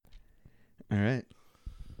All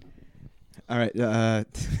right.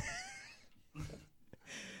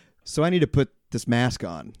 So I need to put this mask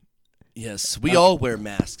on. Yes, we all wear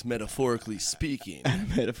masks, metaphorically speaking.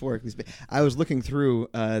 Metaphorically speaking. I was looking through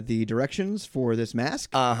the directions for this mask.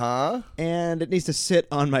 Uh-huh. And it needs to sit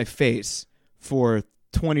on my face for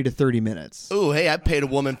 20 to 30 minutes. Ooh, hey, I paid a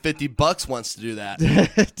woman $50 once to do that.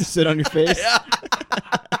 To sit on your face? Yeah.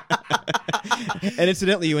 And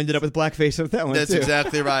incidentally, you ended up with blackface with that one, That's too.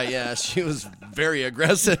 exactly right, yeah. She was very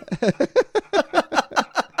aggressive.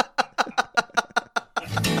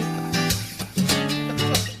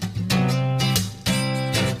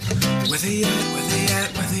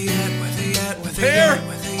 Where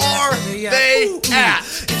are they at?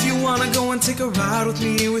 If you wanna go and take a ride with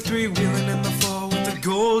me, we're three-wheeling in the fall with the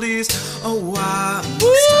goldies. Oh, why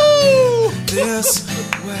must I this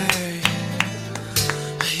way?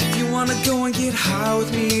 If you wanna go and get high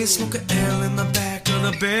with me, smoke a L in the back of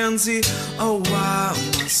the Benzie. Oh, why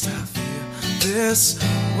must I feel this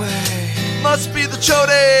way? Must be the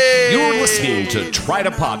Chode! You're listening to Try to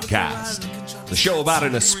Podcast, the show about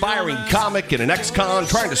an aspiring comic and an ex-con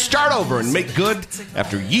trying to start over and make good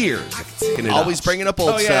after years of f***ing it Always up. bringing up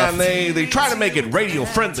old Oh, yeah, stuff. and they try to make it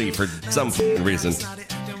radio-friendly for some f***ing reason.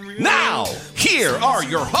 Now, here are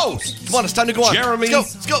your hosts. Come on, it's time to go on. Jeremy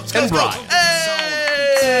Let's go. and Brian.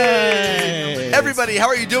 Hey! Everybody, how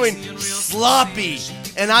are you doing? Sloppy,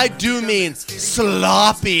 and I do mean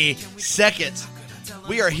sloppy seconds.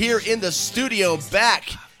 We are here in the studio back,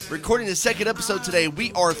 recording the second episode today.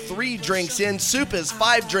 We are 3 drinks in. Soup is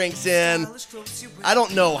 5 drinks in. I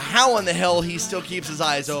don't know how in the hell he still keeps his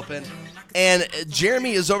eyes open. And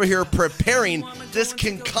Jeremy is over here preparing this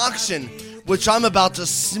concoction, which I'm about to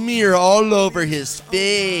smear all over his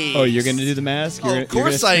face. Oh, you're going to do the mask? Of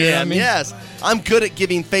course I am, yes. I'm good at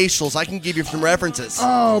giving facials. I can give you some references.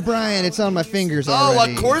 Oh, Brian, it's on my fingers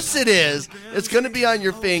already. Oh, of course it is. It's going to be on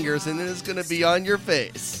your fingers, and then it's going to be on your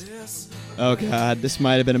face. Oh, God, this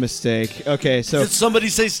might have been a mistake. Okay, so... Did somebody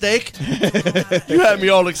say steak? You had me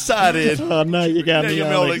all excited. Oh, no, you got me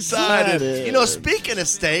all excited. You know, speaking of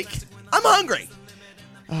steak, I'm hungry.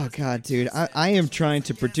 Oh, God, dude. I am trying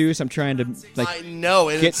to produce. I'm trying to, I know,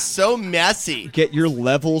 and it's so messy. Get your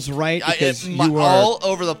levels right because you are all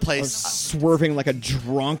over the place. Swerving like a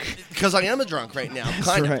drunk. Because I am a drunk right now, That's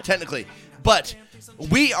kind of, right. technically. But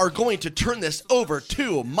we are going to turn this over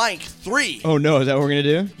to Mike 3. Oh, no, is that what we're going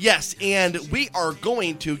to do? Yes, and we are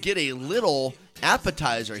going to get a little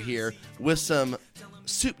appetizer here with some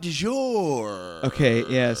soup du jour. Okay,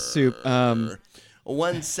 yeah, soup.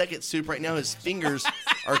 1 second, Soup. Right now, his fingers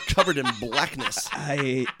are covered in blackness.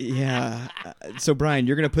 Yeah. So, Brian,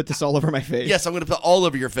 you're going to put this all over my face? Yes, I'm going to put all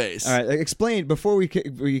over your face. All right, explain, before we kick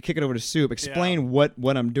it over to Soup, explain what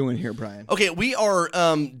I'm doing here, Brian. Okay, we are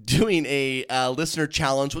doing a listener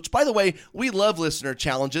challenge, which, by the way, we love listener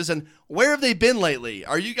challenges. And where have they been lately?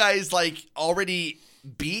 Are you guys, already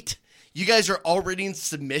beat? You guys are already in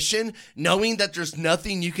submission, knowing that there's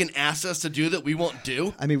nothing you can ask us to do that we won't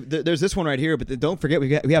do? I mean, there's this one right here, but don't forget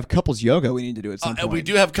we have couples yoga we need to do at some point. We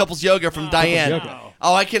do have couples yoga from Diane. Yoga.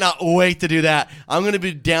 Oh, I cannot wait to do that. I'm going to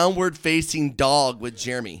be downward-facing dog with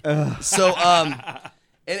Jeremy. So,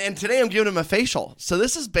 and today I'm giving him a facial. So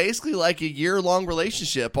this is basically like a year-long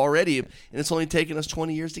relationship already, and it's only taken us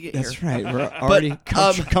 20 years to get here. That's right. We're already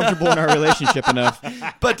comfortable in our relationship enough.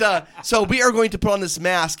 But so we are going to put on this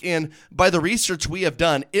mask, and by the research we have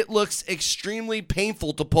done, it looks extremely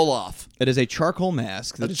painful to pull off. It is a charcoal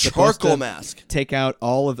mask. A charcoal mask. Take out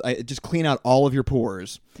just clean out all of your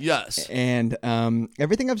pores. Yes. And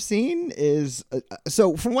everything I've seen is,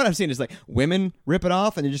 so from what I've seen is like women rip it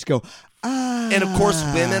off and they just go, ah. And of course,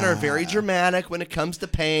 women are very dramatic when it comes to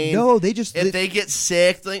pain. No, they just... If they get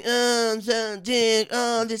sick, they're like, oh, I'm so sick.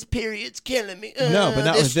 Oh, this period's killing me. Oh, No, but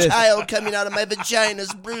not with this. child coming out of my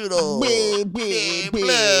vagina's brutal.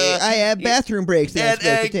 I have bathroom breaks. And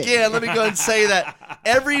again, let me go ahead and say that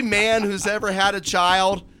every man who's ever had a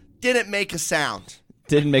child didn't make a sound.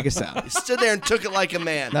 Didn't make a sound. He stood there and took it like a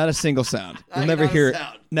man. Not a single sound. You'll Not never a hear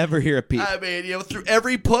sound. Never hear a peep. I mean, through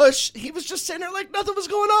every push, he was just sitting there like nothing was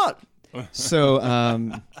going on. So,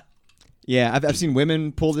 yeah, I've seen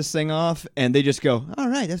women pull this thing off, and they just go, all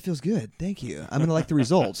right, that feels good. Thank you. I'm going to like the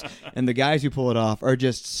results. And the guys who pull it off are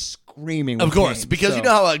just screaming Of with course, pain. because So- you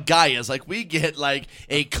know how a guy is. Like, we get,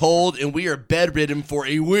 a cold, and we are bedridden for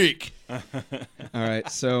a week. All right,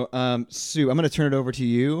 so Sue, I'm going to turn it over to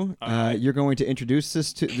you. You're going to introduce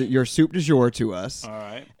this to your soup du jour to us. All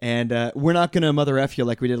right. And we're not going to Mother F you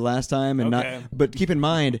like we did last time. And Okay. but keep in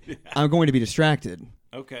mind, I'm going to be distracted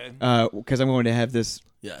Okay. because I'm going to have this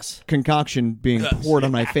Yes. concoction being poured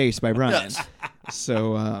on my face by Brian. Yes.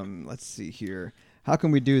 So let's see here. How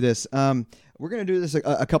can we do this? We're going to do this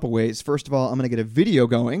a couple ways. First of all, I'm going to get a video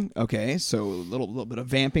going. Okay, so a little bit of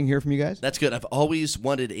vamping here from you guys. That's good. I've always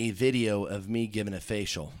wanted a video of me giving a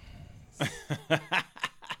facial.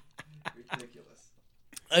 Ridiculous.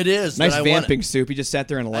 It is. Nice but I vamping, want it. Soup. He just sat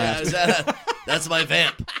there and laughed. That's my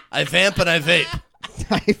vamp. I vamp and I vape.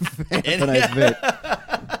 I vamp and I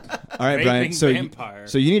vape. All right, Brian.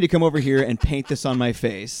 So you need to come over here and paint this on my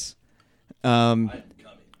face. And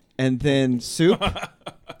then, Soup,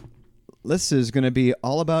 this is going to be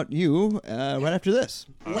all about you right after this.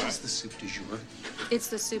 What is the soup du jour? It's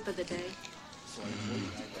the soup of the day.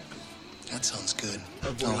 That sounds good.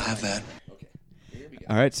 I'll have that.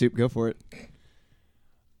 All right, Soup, go for it.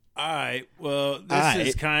 All right. Well, this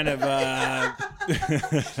is kind of.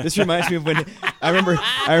 This reminds me of when I remember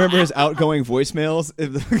his outgoing voicemails.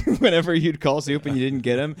 Whenever you'd call Soup and you didn't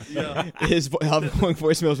get him, his outgoing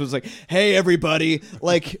voicemails was like, "Hey, everybody!"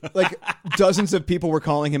 Like dozens of people were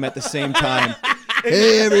calling him at the same time.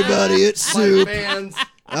 Hey, everybody! It's Soup.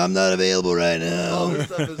 I'm not available right now. All this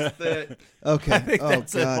stuff is thick. Okay. I think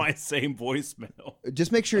that's God. my same voicemail.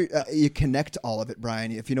 Just make sure you connect all of it,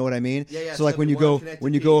 Brian. If you know what I mean. Yeah. So like when you one go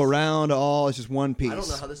connected go piece. around, it's just one piece. I don't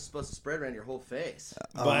know how this is supposed to spread around your whole face.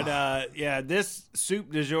 But this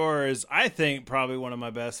soup du jour is, I think, probably one of my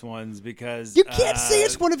best ones because You can't say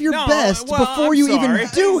it's one of your no, best well, before I'm you sorry. even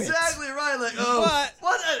do it. Exactly right. Like, What?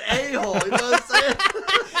 what an a-hole. You know what I'm saying?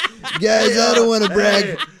 Guys, I don't want to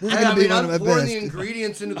brag. This is Hey, gonna be one I'm of my pouring best. the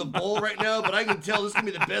ingredients into the bowl right now, but I can tell this is gonna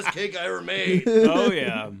be the best cake I ever made. Oh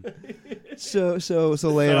yeah. So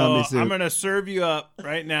lay it on me, Soup. I'm gonna serve you up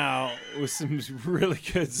right now with some really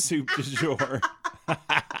good soup du jour.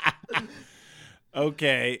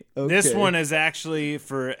 Okay. This one is actually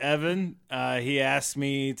for Evan. He asked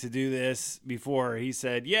me to do this before. He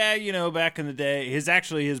said, "Yeah, back in the day, his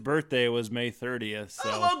birthday was May 30th." So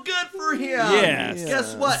Oh, well, good for him. Yes.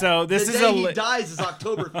 Guess what? So this the is day a he dies is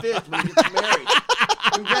October 5th when he gets married.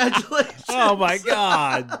 Congratulations. Oh my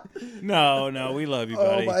God! No, we love you,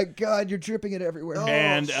 buddy. Oh my God, you're dripping it everywhere.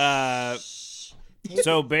 And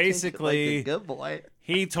so basically, Like a good boy.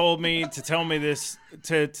 he told me to tell me this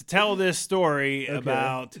to tell this story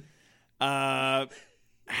about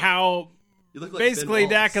how You look like basically Ben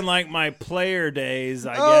Wallace. back in like my player days,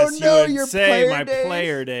 I Oh, guess no, you would your say player my days?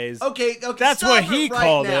 player days. Okay. That's stop what it he right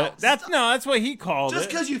called now. it. That's what he called Just it.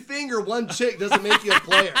 because you finger one chick doesn't make you a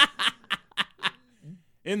player.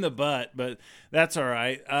 In the butt, but that's all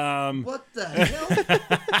right. What the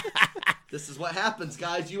hell? This is what happens,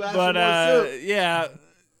 guys. You ask But for more soup. yeah.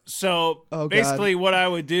 So Oh, God. basically, what I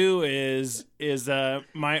would do is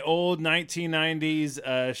my old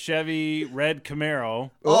 1990s Chevy red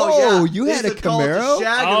Camaro. Oh, yeah. you They had used a to call it the Camaro?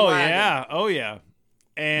 Shaggin' Oh yeah.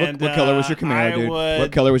 And What color was your Camaro, dude?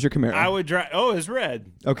 What color was your Camaro? I would drive. Oh, it's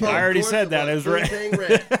red. Okay. I already Of course said that it was red. Thing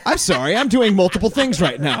red. I'm sorry. I'm doing multiple things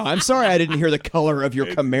right now. I'm sorry I didn't hear the color of your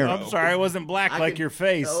Camaro. I'm sorry, it wasn't black I like can- your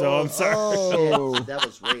face. So I'm sorry. Oh. That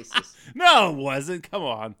was racist. No, it wasn't. Come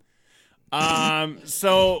on.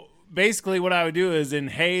 So basically, what I would do is in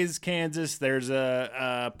Hayes, Kansas, there's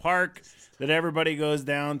a park that everybody goes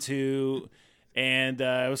down to, and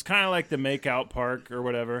it was kind of like the Makeout Park or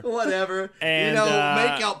whatever. Whatever. And,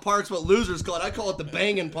 Makeout park's what losers call it. I call it the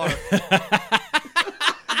banging park.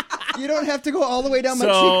 You don't have to go all the way down my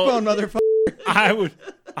So- cheekbone, motherfucker.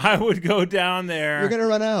 I would go down there. You're gonna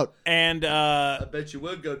run out. And I bet you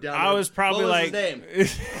would go down I there. was probably what was like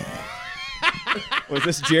his name? Was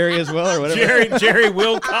this Jerry as well, or whatever? Jerry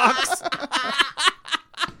Wilcox.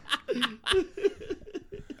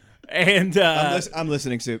 And I'm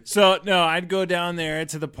listening, Soup. so no, I'd go down there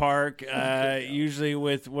to the park, usually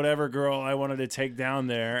with whatever girl I wanted to take down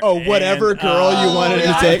there. Oh, whatever And, girl you wanted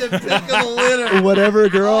yeah, to I take. had to pick a winner. Whatever Oh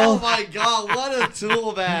girl. my God! What a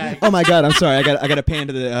tool bag. Oh my God! I'm sorry. I got to pan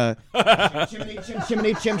to the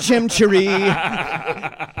chimney chim chimney.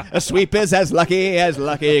 A sweep is as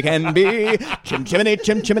lucky can be. Chimney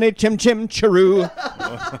chim chiroo.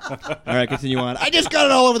 All right, continue on. I just got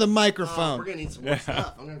it all over the We're microphone. gonna need some more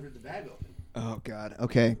stuff. I'm gonna rip the bag open. Oh God.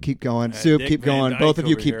 Okay, keep going. Soup, Dick keep Van going. Dyke Both of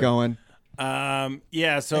you over keep here. going.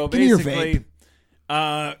 Yeah. So Give me your basically,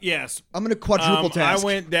 yes. I'm gonna quadruple task. I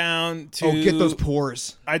went down to. Oh, get those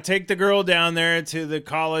pores. I take the girl down there to the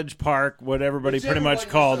college park, what everybody pretty Whichever much one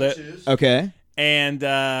you called so it. choose. Okay. And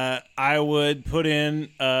I would put in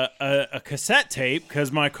a cassette tape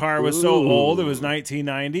because my car was so old. It was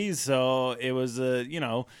 1990s, so it was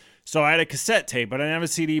so I had a cassette tape, but I didn't have a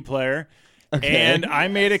CD player. Okay. And I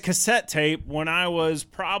made a cassette tape when I was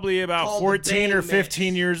probably about Called the 14 or Bang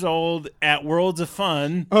 15 Mix. years old at Worlds of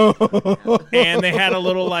Fun. Oh. And they had a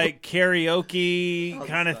little like karaoke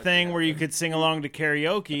kind of thing where you could sing along to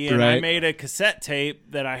karaoke. And I Right. made a cassette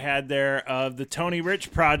tape that I had there of the Tony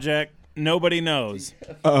Rich Project, Nobody Knows.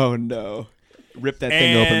 Oh no! Rip that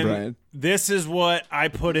thing open, And Brian. this is what I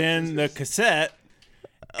put in the cassette.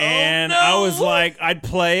 And I was like, I'd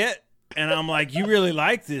play it. And I'm like, you really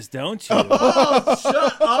like this, don't you?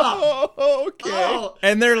 Oh, okay.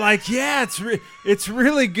 And they're like, yeah, it's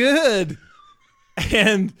really good.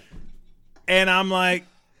 And I'm like,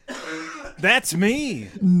 that's me.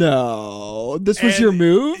 No, this was And- your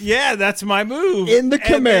move. Yeah, that's my move. In the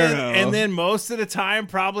And then- Camaro. And then most of the time,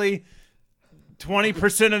 probably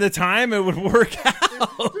 20% of the time, it would work out.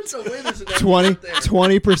 There's no way there's an evidence out there.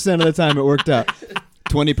 20% of the time it worked out.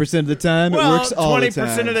 20% of the time it works all the time.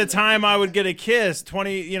 20% of the time I would get a kiss.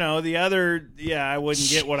 20, the other, I wouldn't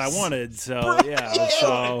get what I wanted. So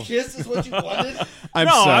so Kiss is what you wanted? I'm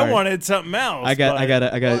no, sorry. I wanted something else. I got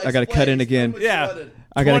to cut in again. Yeah,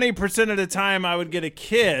 I gotta- 20% of the time I would get a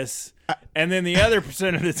kiss, and then the other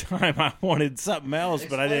percent of the time I wanted something else,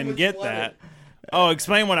 but I Explain didn't what get you wanted. that. Oh,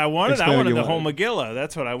 explain what I wanted. Explain I what wanted you the whole wanted. Megillah.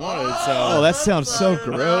 That's what I wanted. Oh, So that sounds so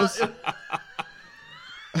gross.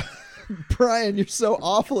 Brian, you're so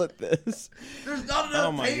awful at this. There's not enough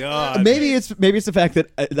oh my paper. god. Maybe it's the fact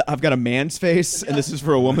that I've got a man's face and this is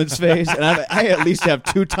for a woman's face, and I at least have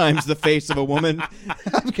 2 times the face of a woman.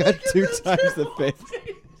 I've got 2 times the face.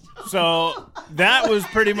 So that was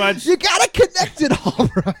pretty much. You gotta connect it all,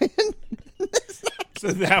 Brian. So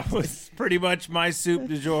that was pretty much my soup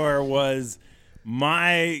du jour. Was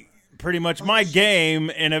pretty much my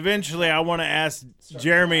game, and eventually I want to ask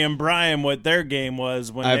Jeremy and Brian what their game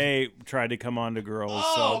was when they tried to come on to girls.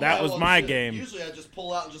 So that okay, was well, my shit. game. Usually I just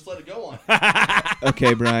pull out and just let it go on.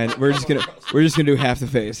 Okay, Brian, we're just gonna do half the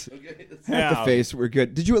face. Okay, that's- Half the Yeah. face, we're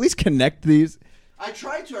good. Did you at least connect these? I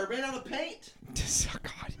tried to. I ran out of paint. Oh,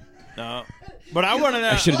 God. No. But I want to know.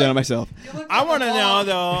 I should have done it myself. I want to know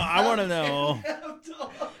though. I want to know.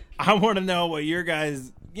 I want to know what your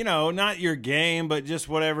guys, not your game, but just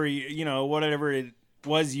whatever whatever it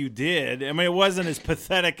was you did. I mean, it wasn't as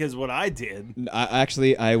pathetic as what I did.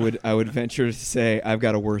 I would venture to say I've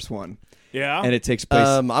got a worse one, Yeah. and it takes place.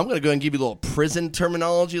 I'm going to go ahead and give you a little prison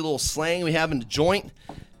terminology, a little slang we have in the joint.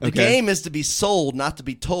 The Okay. game is to be sold, not to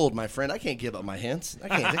be told, my friend. I can't give up my hints. I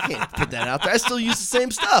can't put that out there. I still use the same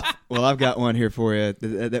stuff. Well, I've got one here for you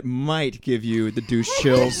that might give you the douche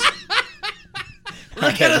chills.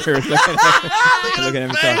 Look at him. Look at him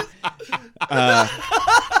talk.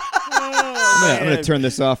 I'm gonna turn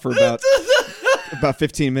this off for about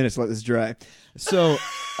 15 minutes. Let this dry. So,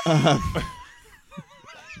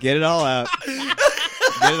 get it all out. Get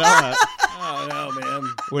it all out. Oh no,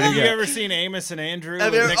 man! What do Have you you got? ever seen Amos and Andrew?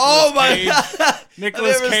 Have with you ever- Nicolas oh my Cage? God!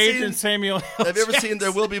 Nicolas Have you ever Cage seen- and Samuel. L. Have you ever seen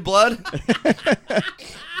There Will Be Blood?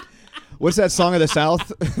 What's that song of the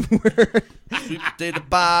South? Where- Sweet potato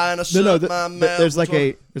pie and I no, shut my mouth. there's like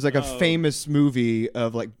Which one? a famous movie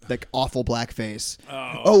of like awful blackface.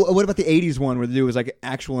 Oh, what about the '80s one where the dude was like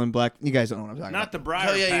actual in black? You guys don't know what I'm talking Not about. the Briar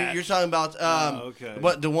Oh, yeah, Patch. you're talking about okay.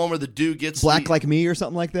 what the one where the dude gets Black the, Like Me or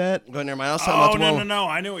something like that. Go never mind. I was talking about Oh the one. no!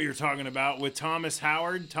 I know what you're talking about with Thomas C.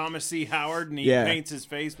 Howard, and he Yeah. paints his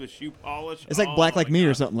face with shoe polish. It's like Oh, Black Like my Me or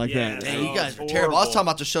God. something like Yeah, that. Dang, you guys it's are terrible. I was horrible. talking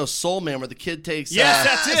about the show Soul Man, where the kid takes. Yes,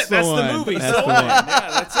 that's it. the That's the one. movie. That's Soul the Man. one. Yeah,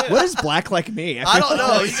 that's it. What is Black Like Me? I don't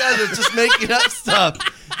know. You guys are just making up stuff.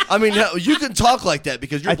 I mean, you can talk like that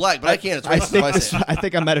because you're black, but I can't. It's I racist think, if I say it. I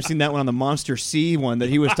think I might have seen that one on the Monster C one that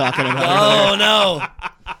he was talking about. Oh no.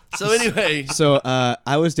 So anyway, So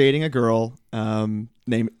I was dating a girl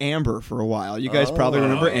named Amber for a while. You guys probably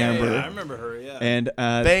remember Oh, yeah, Amber. yeah, I remember her. Yeah. And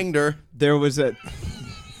banged her. there was a.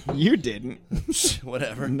 You didn't.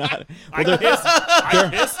 Whatever. Not. I Well, kissed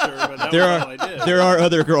her, but that there was all I did. are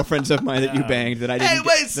other girlfriends of mine that you banged that I didn't. Hey,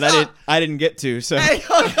 wait, that stop. I didn't get to. So Hey,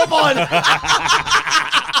 oh, come on.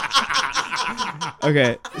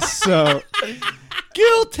 okay. So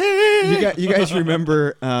Guilty. you guys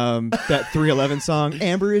remember that 311 song?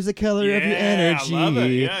 Amber is the color of your energy. I love it.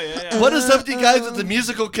 Yeah. What is up with you guys with the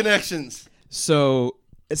musical connections? So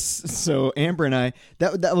Amber and I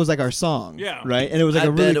that was like our song. Yeah. Right? And it was like I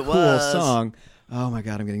a really bet it cool was. song. Oh my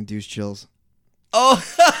god, I'm getting douche chills. Oh,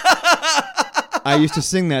 I used to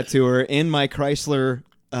sing that to her in my Chrysler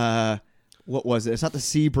what was it? It's not the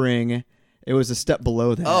Sebring. It was a step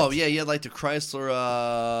below that. Oh yeah, you had like the Chrysler.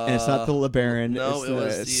 And it's not the LeBaron. No, it's it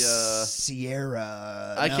was the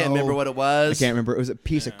Sierra. I can't remember what it was. I can't remember. It was a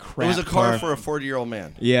piece of crap. It was a car for a 40-year-old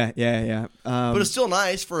man. Yeah. But it's still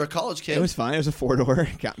nice for a college kid. It was fine. It was a 4-door.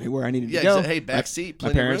 Got me where I needed Yeah, to go. hey, back seat, My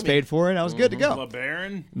plenty of parents roomy. paid for it. I was good to go.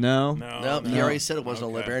 LeBaron? No. No, he already said it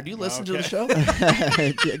wasn't a LeBaron. Do you listen to the show?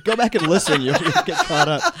 Yeah, go back and listen. You'll get caught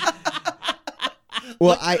up.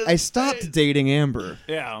 Well, I stopped dating Amber.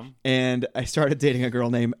 Yeah. And I started dating a girl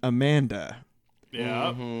named Amanda.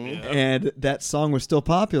 Yeah. Mm-hmm. Yeah. And that song was still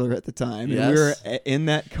popular at the time. Yes. And we were in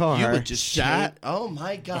that car. You would just shot. Oh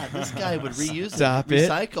my God, this guy would reuse Stop it, it.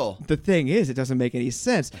 recycle. The thing is, it doesn't make any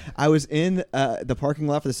sense. I was in the parking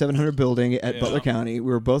lot for the 700 building at Butler County.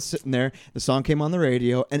 We were both sitting there. The song came on the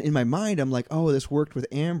radio. And in my mind, I'm like, oh, this worked with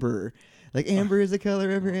Amber. Like, Amber is the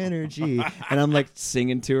color of your energy. And I'm like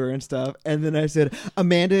singing to her and stuff. And then I said,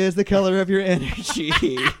 Amanda is the color of your energy.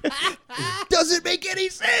 Doesn't make any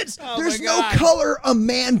sense. There's no color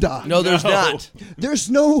Amanda. No, there's not. There's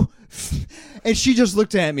no. And she just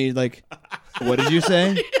looked at me like, what did you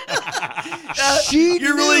say? She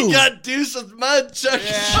You really knew. got deuce with mud, Chuck.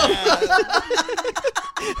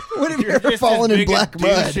 When have you You're ever just fallen as in big a black douche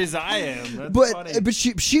mud? as I am. That's funny. But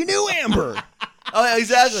she knew Amber. Oh, yeah,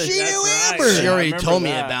 exactly. She knew right. Amber. She Yeah, I already remember told me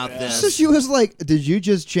that, about yeah. this. So she was like, did you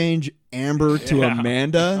just change Amber to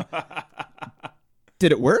Amanda?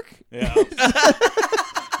 Did it work? Yeah.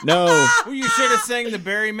 No. Well, you should have sang the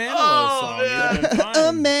Barry Manilow song. You'd have been fine.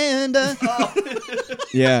 Amanda.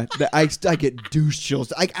 Yeah, I get douche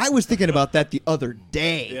chills. I was thinking about that the other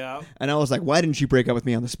day. Yeah. And I was like, why didn't she break up with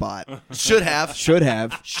me on the spot? Should have. Should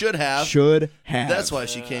have. Should have. Should have. That's why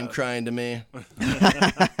she came crying to me.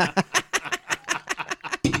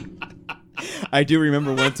 I do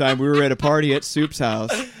remember one time we were at a party at Soup's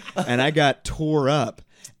house, and I got tore up.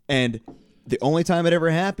 And the only time it ever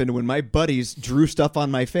happened when my buddies drew stuff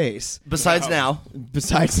on my face. Besides now.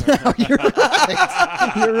 Besides now, you're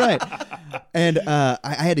right. You're right. And I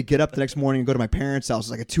had to get up the next morning and go to my parents' house.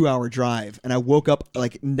 It was like a 2-hour drive. And I woke up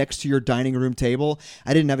like next to your dining room table.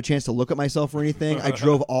 I didn't have a chance to look at myself or anything. I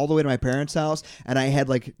drove all the way to my parents' house, and I had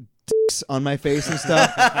like dicks on my face and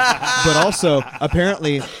stuff. But also,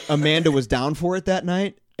 apparently, Amanda was down for it that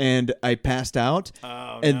night. And I passed out.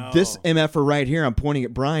 This MFer right here, I'm pointing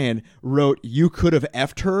at Brian, wrote, "You could have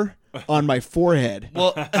effed her" on my forehead.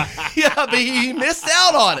 Well, yeah, but he missed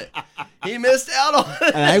out on it. He missed out on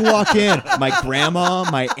it. And I walk in, my grandma,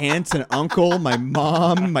 my aunt and uncle, my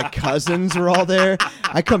mom, my cousins are all there.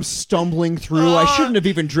 I come stumbling through. I shouldn't have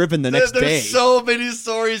even driven the next There's day. so many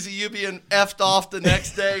stories of you being effed off the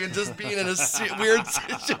next day and just being in a weird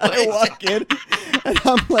situation. I walk in, and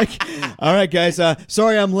I'm like, all right, guys,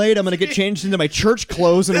 sorry I'm late. I'm going to get changed into my church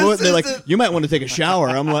clothes. And they're like, you might want to take a shower.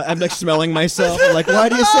 I'm like smelling myself. I'm like, why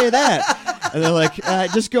do you say that? And they're like,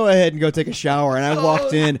 just go ahead and go take a shower. And I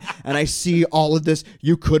walked in, and I see all of this.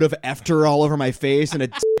 You could have effed her all over my face and a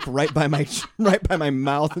dick right by my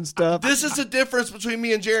mouth and stuff. This is the difference between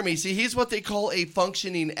me and Jeremy. See, he's what they call a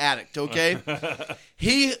functioning addict, okay?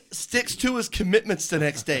 He sticks to his commitments the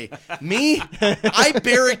next day. Me, I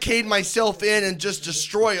barricade myself in and just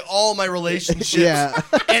destroy all my relationships. Yeah.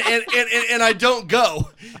 And I don't go.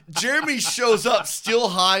 Jeremy shows up still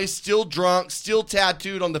high, still drunk, still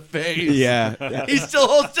tattooed on the face. Yeah. He still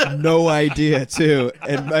holds it. No idea, too.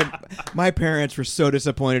 And my parents were so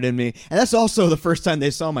disappointed in me. And that's also the first time they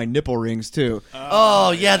saw my nipple rings, too.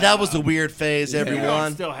 Oh, yeah, that was the weird phase, You don't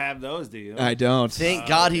everyone. still have those, do you? I don't. Thank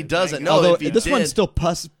God he doesn't. No, Although if he this did, one still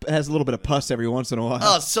has a little bit of pus every once in a while.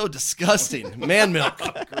 Oh, it's so disgusting. Man milk.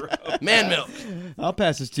 Man milk. I'll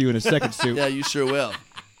pass this to you in a second, Stu. Yeah, you sure will.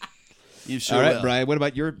 You sure All right, will. Brian, what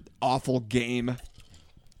about your awful game?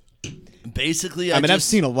 Basically, I've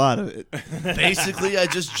seen a lot of it. Basically, I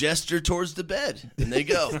just gesture towards the bed, and they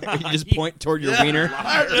go. You just point toward your wiener.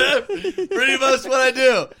 Pretty much what I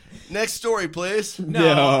do. Next story, please. No,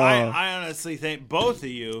 I honestly think both of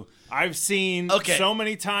you. I've seen so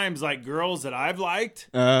many times like girls that I've liked,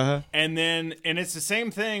 and it's the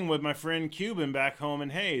same thing with my friend Cuban back home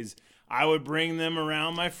in Hayes. I would bring them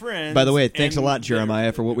around my friends. By the way, thanks a lot,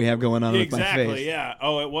 Jeremiah, for what we have going on with my face. Exactly, yeah.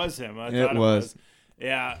 Oh, it was him. I thought It was.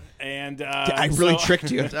 Yeah, and I really tricked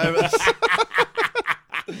you.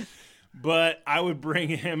 But I would bring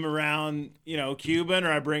him around, Cuban,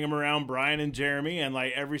 or I bring him around Brian and Jeremy, and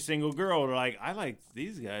like every single girl would like, I like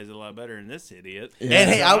these guys a lot better than this idiot. Yeah. And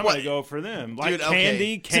hey, So I I'm want gonna go for them. Like Dude,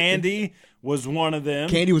 okay. Candy was one of them.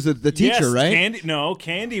 Candy was the teacher, Yes, right?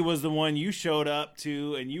 Candy was the one you showed up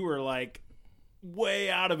to, and you were like, way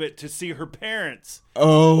out of it to see her parents.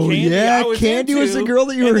 Oh, Candy, yeah. I was Candy was the into, girl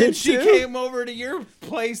that you and were then into. She came over to your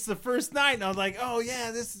place the first night, and I was like, "Oh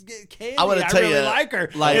yeah, this is Candy. I wanna tell really you, like her."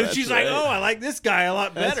 like- and she's like, "Oh, I like this guy a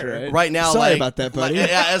lot That's better." right. Right now, Sorry like, about that, buddy. Like,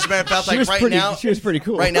 yeah, as a matter of fact, She like was right pretty, now, she was pretty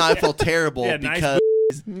cool. right now I feel terrible Yeah, nice because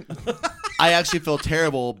I actually feel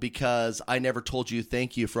terrible because I never told you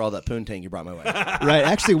thank you for all that poontang you brought my way. Right.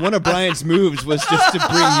 Actually, one of Brian's moves was just to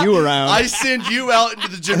bring you around. I send you out into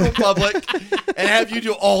the general public and have you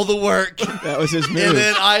do all the work, That was his move. and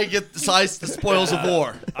then I get the spoils of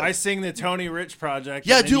war. I sing the Tony Rich project.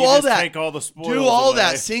 Yeah, and then do you all just that. Take all the spoils. Do all away.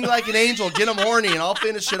 that. Sing like an angel. Get them horny, and I'll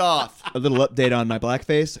finish it off. A little update on my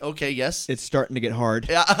blackface. Okay, yes. It's starting to get hard.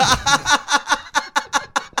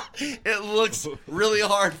 It looks really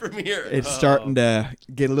hard from here. It's starting to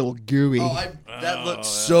get a little gooey. That looked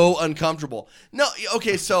so uncomfortable. No,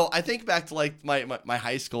 okay, so I think back to like my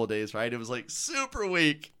high school days, right? It was like super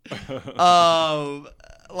weak.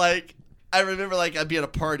 Like I remember like I'd be at a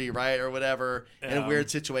party, right, or whatever, in a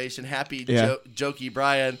weird situation, happy, Yeah. jokey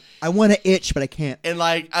Brian. I want to itch, but I can't. And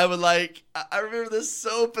like I would like I remember this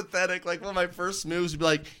so pathetic. Like one of my first moves would be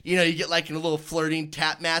like, you know, you get like in a little flirting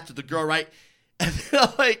tap match with the girl, right? And then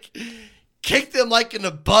I like kick them like in the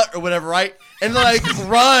butt or whatever, right? And then like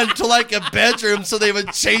run to like a bedroom so they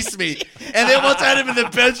would chase me. And then once I had him in the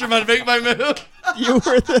bedroom, I'd make my move. You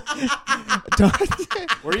were the.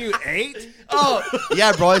 Were you 8? Oh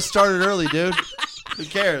yeah, bro. I started early, dude. Who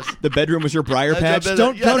cares? The bedroom was your briar patch. Yeah,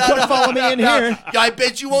 Don't follow me in here. Yeah, I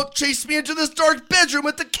bet you won't chase me into this dark bedroom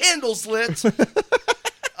with the candles lit.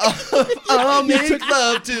 I'll make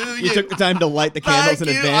love to you. You took the time to light the candles Thank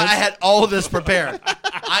in you. advance. I had all of this prepared.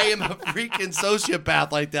 I am a freaking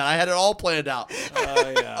sociopath like that. I had it all planned out.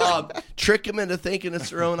 Trick them into thinking it's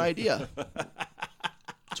their own idea.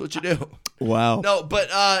 That's what you do. Wow. No, but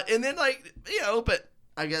and then like but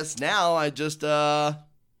I guess now I just say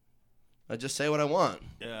what I want.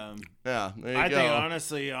 Yeah, there you I go. think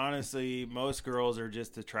honestly, most girls are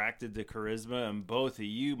just attracted to charisma, and both of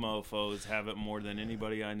you mofos have it more than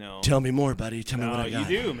anybody I know. Tell me more, buddy. Tell me what No, I got.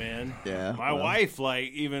 you do, man. Yeah, My well. wife,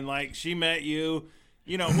 like, she met you.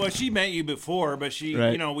 She met you before, but she,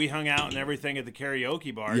 Right. we hung out and everything at the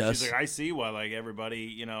karaoke bar. Yes. She's like, I see why, like,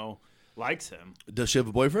 everybody, likes him. Does she have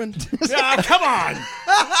a boyfriend? Yeah, come on,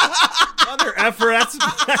 mother effer.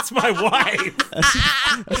 That's my wife.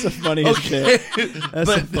 That's the funniest bit.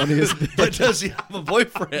 That's the funniest bit. But does she have a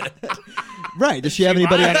boyfriend? Right. Does she have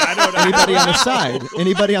anybody on, I don't know. anybody on the side?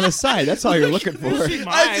 Anybody on the side? That's all you're looking for. She I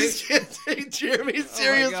might. just can't take Jeremy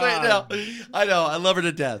serious right now. God. I know. I love her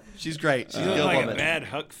to death. She's great. She's a It's good like woman. a bad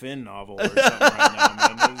Huck Finn novel or something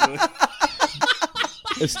right now, man.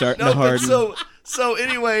 It's starting No, to but harden. so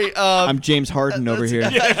anyway, I'm James Harden over here.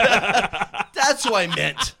 that's who I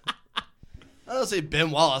meant. I don't say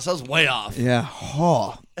Ben Wallace. I was way off. Yeah.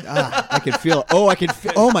 Oh, I can feel. Oh, I can.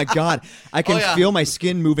 Oh my God, I can Oh, yeah. feel my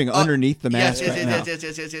skin moving underneath the Yes, mask yes, right yes,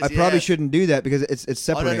 now. yes. I probably shouldn't do that because it's Oh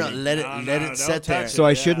separating. no, let it No, let no, it don't sit there. touch it. So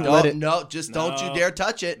I shouldn't let it. No, just don't you No. dare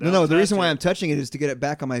touch it. No, the touch reason why it. I'm touching it is to get it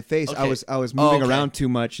back on my face. Okay. I was moving okay. around too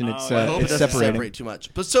much, and it's I I hope it's it doesn't separating. separate too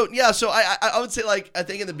much. But so I would say like I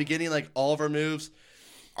think in the beginning like all of our moves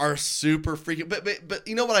are super freaking. But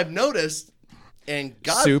you know what I've noticed, and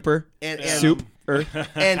God Super and soup or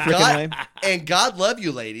and Frickin' God lame. and God love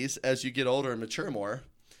you ladies as you get older and mature more.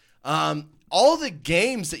 All the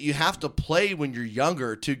games that you have to play when you're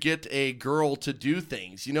younger to get a girl to do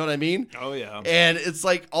things. You know what I mean? Oh yeah. And it's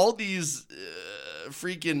like all these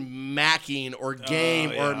freaking macking or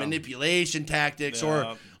game or yeah. manipulation tactics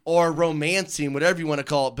Yeah. or romancing, whatever you want to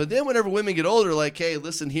call it. But then whenever women get older, like, hey,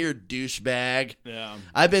 listen here, douchebag. Yeah.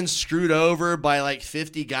 I've been screwed over by like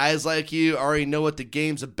 50 guys like you. I already know what the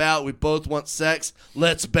game's about. We both want sex.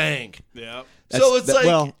 Let's bang. Yeah. So it's like,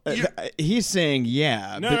 well, you're- he's saying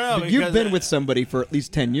yeah, No, but, no, but you've because, been with somebody for at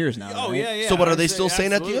least 10 years now. Oh right? yeah, yeah. So what, are I'd they say still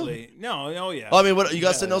saying that to you? absolutely. No, oh yeah. I mean, what you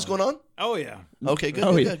got something else going on? Oh yeah. Okay, good.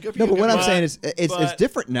 Oh good, yeah. good, good for No, you, but what good. I'm saying is it's but-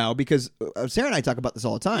 different now because Sarah and I talk about this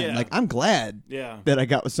all the time. Yeah. Like I'm glad Yeah. that I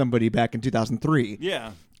got with somebody back in 2003.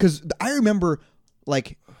 Yeah. Because I remember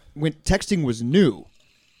like when texting was new,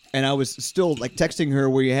 and I was still like texting her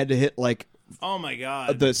where you had to hit like Oh my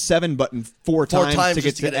God. the 7 button four Four times to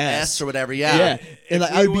just get to S or whatever. Yeah, Yeah. and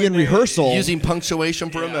like, we I would be in wouldn't- rehearsal Using punctuation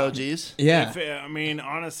for Yeah. emojis. Yeah, I mean,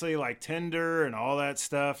 honestly, like Tinder and all that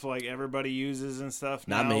stuff, like everybody uses and stuff.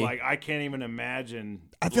 Not now, me. Like I can't even imagine.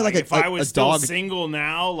 I feel like if a I was a still dog- single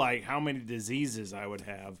now, like how many diseases I would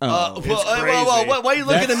have. Oh. Why are you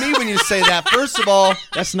looking at me when you say that? First of all,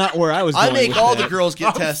 that's not where I was. I going make with all that. the girls get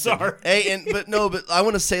I'm tested. sorry. Hey, but I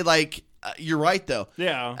want to say like You're right, though.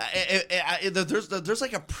 Yeah. There's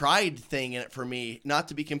like a pride thing in it for me, not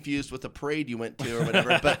to be confused with a parade you went to or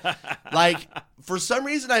whatever. But like for some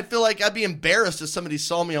reason, I feel like I'd be embarrassed if somebody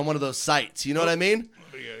saw me on one of those sites. You know what I mean?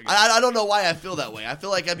 I don't know why I feel that way. I feel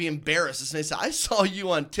like I'd be embarrassed if somebody said, "I saw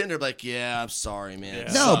you on Tinder." Like, yeah, I'm sorry, man.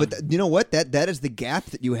 Yeah. No, but you know what? That is the gap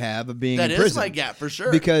that you have of being That in is prison. my gap for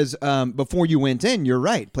sure. Because before you went in, you're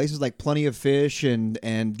right. Places like Plenty of Fish and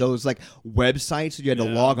those like websites that you had to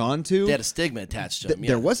log on to. They had a stigma attached to them.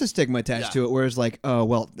 There was a stigma attached Yeah. to it, whereas like, oh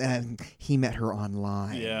well, he met her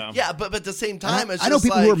online. Yeah. Yeah, but at the same time, it's I know just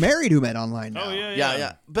people like, who are married who met online now. Oh yeah.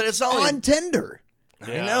 Yeah. But it's not only On Tinder.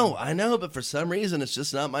 I know, but for some reason, it's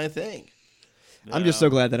just not my thing. I'm just so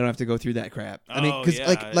glad that I don't have to go through that crap. I mean, Oh, because yeah.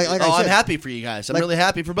 like I Oh, said, I'm happy for you guys. I'm like- really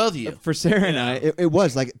happy for both of you. for Sarah and I, it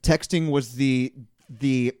was like texting was the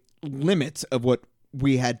limit of what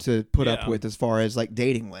we had to put up Yeah. with as far as like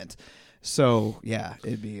dating went. So yeah,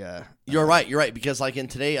 it'd be You're right. Because like in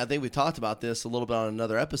today, I think we talked about this a little bit on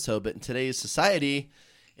another episode, but in today's society,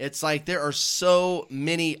 it's like there are so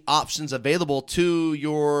many options available to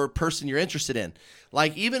your person you're interested in.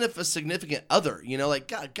 Like even if a significant other, you know, like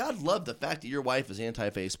God love the fact that your wife is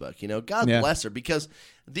anti-Facebook. You know, God Yeah. bless her, because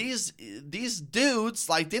these dudes,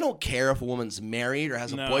 like, they don't care if a woman's married or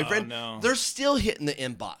has a No, boyfriend. no. They're still hitting the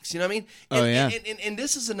inbox. You know what I mean? Oh, And, yeah. and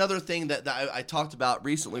this is another thing that I talked about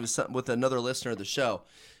recently with another listener of the show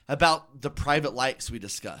about the private likes we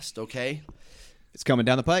discussed. Okay. it's coming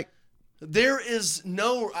down the pike. There is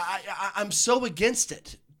no, I'm so against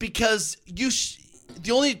it, because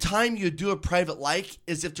the only time you do a private like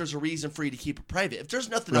is if there's a reason for you to keep it private. If there's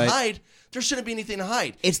nothing Right. to hide, there shouldn't be anything to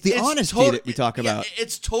hide. It's the honesty that we talk about.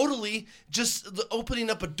 It's totally just opening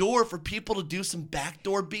up a door for people to do some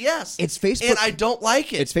backdoor BS. It's Facebook- and I don't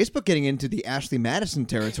like it. It's Facebook getting into the Ashley Madison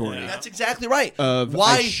territory. That's exactly right. Of,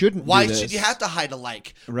 why I shouldn't do Why this. should you have to hide a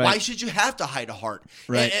like? Right. Why should you have to hide a heart?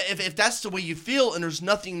 Right. If that's the way you feel, and there's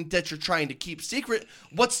nothing that you're trying to keep secret,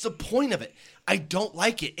 what's the point of it? I don't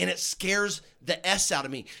like it, and it scares the S out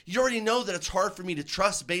of me. You already know that it's hard for me to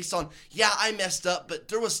trust based on, yeah, I messed up, but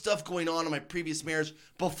there was stuff going on in my previous marriage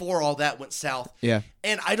before all that went south. Yeah.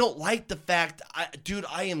 And I don't like the fact, dude,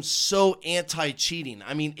 I am so anti-cheating.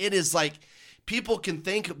 I mean, it is like, people can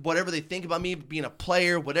think whatever they think about me being a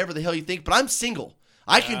player, whatever the hell you think, but I'm single.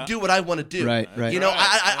 I can do what I want to do. Right. You know,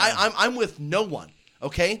 I'm with no one,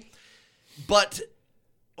 okay? But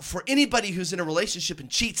for anybody who's in a relationship and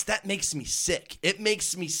cheats, that makes me sick. It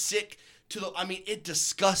makes me sick it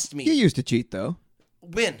disgusts me. You used to cheat though.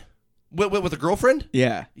 When? With a girlfriend?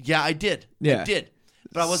 Yeah. Yeah, I did. Yeah. I did.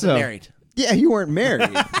 But I wasn't So- married. Yeah, you weren't married.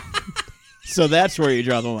 So that's where you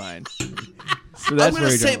draw the line. So that's I'm where going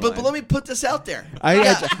you to draw say, the but line. let me put this out there.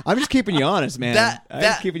 I'm just keeping you honest, man. I'm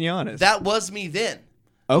just keeping you honest. That was me then.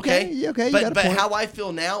 Okay, you got a But point. how I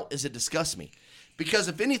feel now is it disgusts me. Because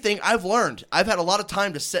if anything, I've had a lot of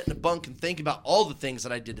time to sit in a bunk and think about all the things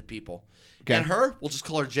that I did to people. Okay. And her, we'll just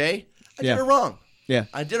call her Jay, I Yeah. did her wrong. Yeah.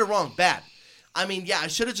 I did her wrong, bad. I mean, yeah, I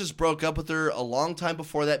should have just broke up with her a long time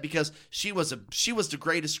before that, because she was the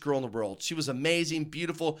greatest girl in the world. She was amazing,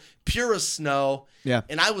 beautiful, pure as snow. Yeah.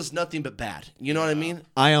 And I was nothing but bad. You know what I mean?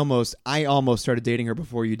 I almost started dating her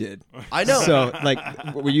before you did. I know. So like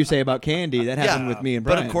what you say about Candy, that happened with me and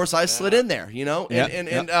Brian. But of course, I slid in there, you know,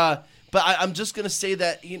 Yeah, but I'm just gonna say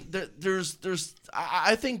that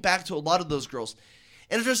I think back to a lot of those girls,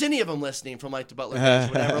 and if there's any of them listening from like the Butler days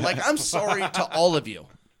or whatever, like, I'm sorry to all of you.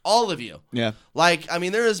 Yeah. Like, I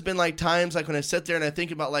mean, there has been like times like when I sit there and I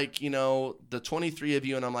think about, like, you know, the 23 of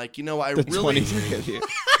you, and I'm like, you know, I The really 23 of you.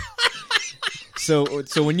 So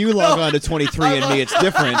when you log on to 23andMe, it's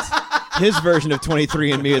different. His version of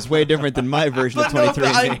 23andMe is way different than my version of But no, 23andMe.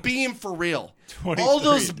 but I'm being for real. All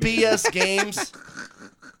those BS games,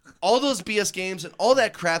 and all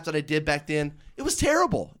that crap that I did back then, it was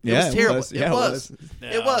terrible. It Yeah, was it terrible. was. It Yeah, it was. was.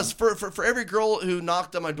 It was. For every girl who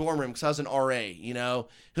knocked on my dorm room because I was an RA, you know,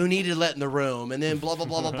 who needed let in the room, and then blah, blah,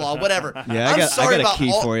 blah, blah, blah, whatever. Yeah, I I'm got sorry a about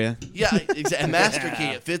key all, for you. Yeah, exactly. A master key.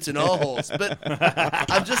 It fits in all holes. But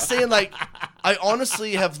I'm just saying, like, I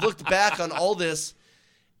honestly have looked back on all this,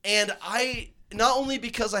 and not only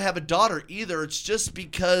because I have a daughter either, it's just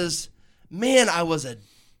because, man, I was a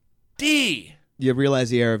D. You realize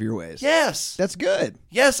the error of your ways. Yes. That's good.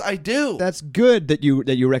 Yes, I do. That's good that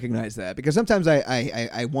you recognize that, because sometimes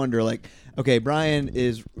I wonder, like, okay, Brian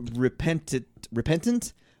is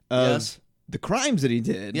repentant of Yes. the crimes that he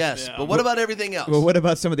did. Yes. Yeah. But what about everything else? Well, what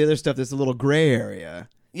about some of the other stuff that's a little gray area?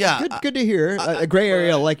 Yeah. Good to hear. A gray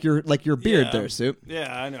area like your beard Yeah. there, Soup.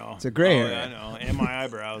 Yeah, I know. It's a gray area. Yeah, I know. And my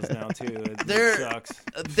eyebrows now too. It There- sucks.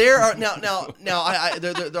 There are now.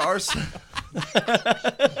 There are some.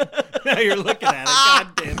 Now you're looking at it. God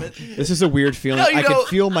damn it. This is a weird feeling. No, you I know- could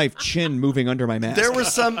feel my chin moving under my mask. There were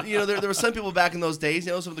some, there were some people back in those days,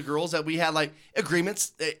 some of the girls that we had like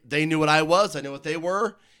agreements. They knew what I was. I knew what they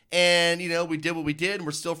were. And, we did what we did. And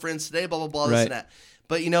we're still friends today, blah, blah, blah, this Right. and that.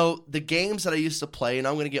 But, the games that I used to play, and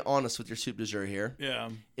I'm going to get honest with your soup du jour here, Yeah.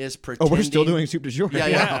 is pretending. Oh, we're still doing soup du jour. Yeah,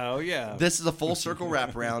 Yeah. Oh, yeah. This is a full circle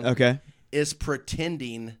wraparound. Okay. Is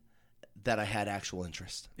pretending that I had actual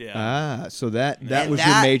interest. Yeah. Ah, so that And was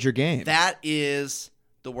your major game. That is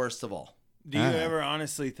the worst of all. Do you ever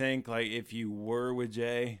honestly think, like, if you were with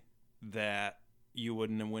Jay, that you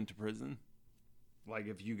wouldn't have went to prison? Like,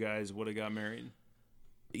 if you guys would have got married?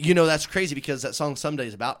 That's crazy because that song "Someday"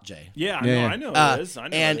 is about Jay. Yeah, I know it is. I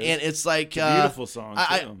know and it is. and it's like It's a beautiful song,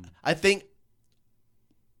 too. I think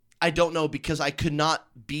I don't know because I could not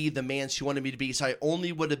be the man she wanted me to be, so I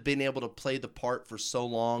only would have been able to play the part for so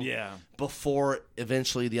long. Yeah. Before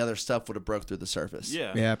eventually the other stuff would have broke through the surface.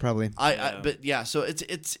 Yeah. Yeah, probably. So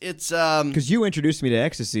it's Because you introduced me to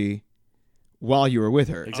ecstasy while you were with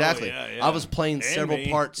her. exactly. Oh, yeah. I was playing And several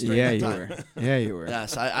me. parts. During Yeah, that you time. were. Yeah, you were.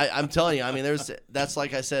 Yes, I'm telling you. I mean, that's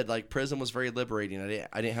like I said, like prison was very liberating.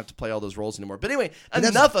 I didn't have to play all those roles anymore. But anyway,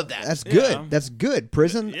 enough of that. That's good. Yeah. That's good.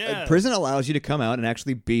 Prison Yeah. prison allows you to come out and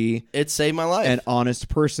actually be It saved my life. an honest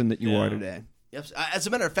person that you Yeah. are today. Yep. As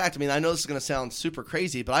a matter of fact, I mean, I know this is going to sound super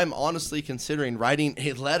crazy, but I'm honestly considering writing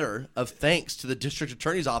a letter of thanks to the district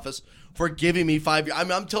attorney's office for giving me 5 years.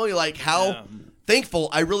 I'm telling you, like, how thankful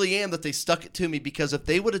I really am that they stuck it to me, because if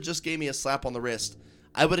they would have just gave me a slap on the wrist,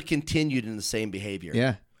 I would have continued in the same behavior.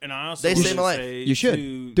 Yeah. And I also They want saved to my life. say You should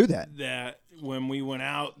too, do that. That when we went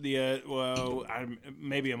out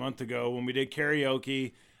maybe a month ago when we did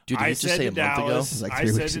karaoke, Dude, did I you just said say to a month ago? Dallas, This is like I 3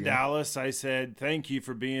 said weeks to ago. Dallas, I said, thank you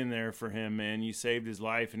for being there for him, man. You saved his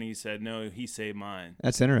life, and he said, no, he saved mine.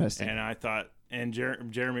 That's interesting. And I thought, and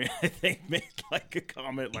Jeremy, I think, made like a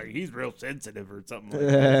comment like he's real sensitive or something like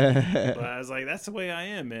that. But I was like, that's the way I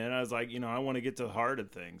am, man. I was like, I want to get to the heart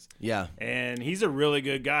of things. Yeah. And he's a really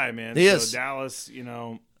good guy, man. He so is. Dallas,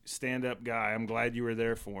 stand-up guy. I'm glad you were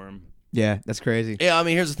there for him. Yeah, that's crazy. Yeah, I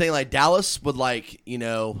mean, here's the thing. Like, Dallas would,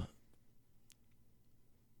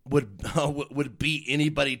 would beat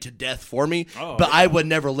anybody to death for me, Oh, but yeah. I would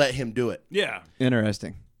never let him do it. Yeah.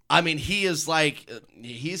 Interesting. I mean, he is like,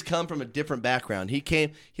 he's come from a different background.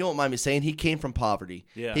 He won't mind me saying, he came from poverty.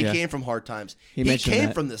 Yeah. He Yeah. came from hard times. He He mentioned came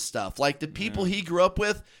that. from this stuff. Like, the people he grew up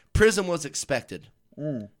with, prison was expected.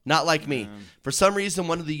 Not like me. For some reason,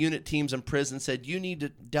 one of the unit teams in prison said,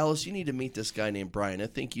 Dallas, you need to meet this guy named Brian. I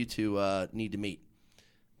think you two need to meet.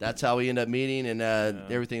 That's how we end up meeting, and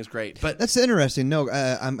everything's great. But That's interesting. No,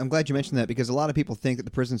 I'm glad you mentioned that, because a lot of people think that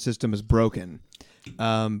the prison system is broken.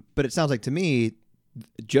 But it sounds like to me,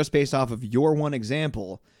 just based off of your one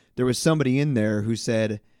example, there was somebody in there who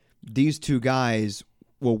said these two guys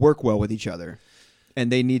will work well with each other, and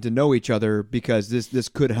they need to know each other because this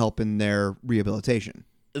could help in their rehabilitation.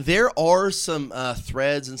 there are some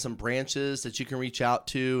threads and some branches that you can reach out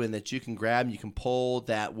to and that you can grab and you can pull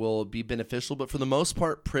that will be beneficial. But for the most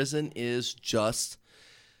part, prison is just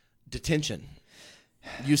detention.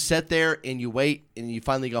 You sit there and you wait and you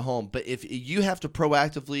finally go home. But if you have to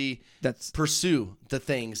proactively pursue the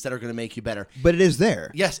things that are going to make you better. But it is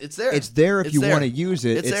there. Yes, it's there. It's there if It's you there. want to use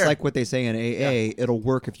it. It's there. like what they say in AA, it'll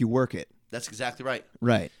work if you work it. That's exactly right.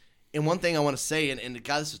 Right. And one thing I want to say, and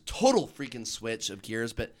God, this is a total freaking switch of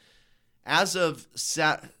gears, but as of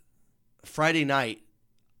Friday night,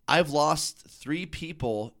 I've lost 3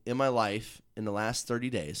 people in my life in the last 30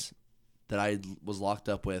 days that I was locked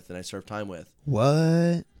up with and I served time with.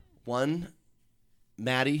 What? One,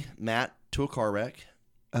 Matt to a car wreck.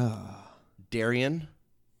 Darian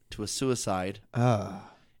to a suicide. And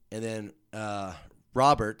then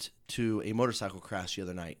Robert to a motorcycle crash the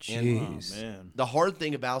other night. Jeez. Oh, man. The hard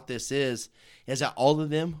thing about this is that all of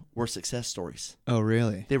them were success stories. Oh,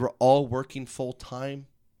 really? They were all working full time.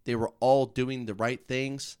 They were all doing the right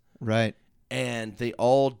things. Right. And they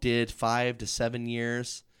all did 5 to 7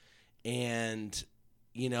 years. And,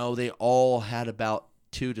 they all had about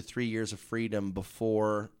 2 to 3 years of freedom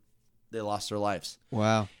before they lost their lives.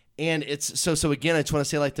 Wow. And it's so again, I just want to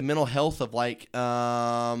say like the mental health of like, with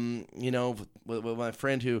my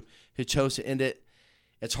friend who chose to end it,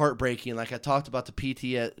 it's heartbreaking. Like I talked about the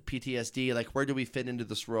PTSD, like where do we fit into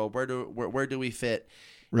this world? Where do we fit?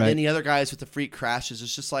 Right. And then the other guys with the freak crashes,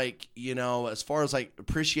 it's just like, as far as like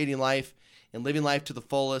appreciating life and living life to the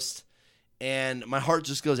fullest. And my heart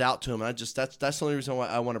just goes out to him. And that's the only reason why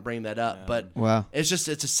I want to bring that up. But Wow. it's a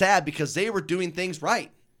sad because they were doing things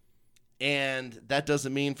right. And that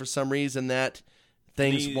doesn't mean for some reason that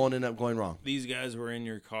things won't end up going wrong. These guys were in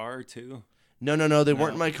your car too? No, they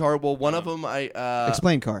weren't in my car. Well, one of them,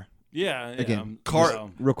 Explain car. Yeah. Again,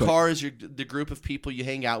 real quick. Car is the group of people you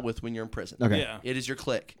hang out with when you're in prison. Okay. Yeah. It is your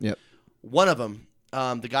clique. Yep. One of them,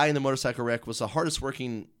 the guy in the motorcycle wreck, was one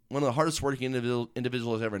of the hardest working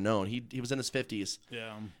individuals I've ever known. He was in his 50s.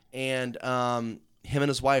 Yeah. And him and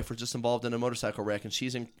his wife were just involved in a motorcycle wreck, and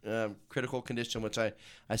she's in critical condition, which I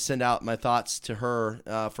send out my thoughts to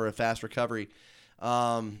her for a fast recovery.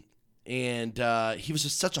 And he was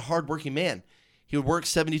just such a hard-working man. He would work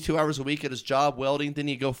 72 hours a week at his job welding, then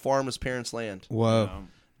he'd go farm his parents' land. Whoa.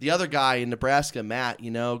 The other guy in Nebraska, Matt,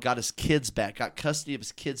 got his kids back, got custody of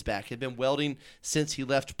his kids back, had been welding since he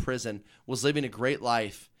left prison, was living a great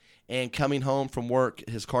life, and coming home from work,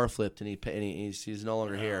 his car flipped, and he's no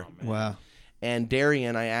longer here. Wow. And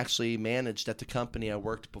Darian, I actually managed at the company I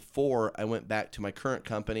worked before I went back to my current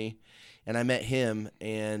company, and I met him,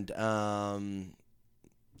 and of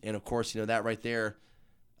course, that right there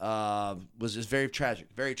was just very tragic,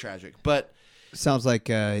 very tragic. But sounds like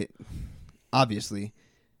obviously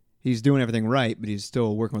he's doing everything right, but he's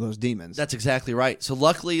still working with those demons. That's exactly right. So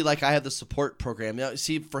luckily, I have the support program. Now,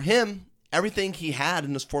 see, for him, everything he had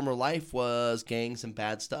in his former life was gangs and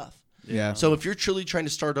bad stuff. Yeah. So if you're truly trying to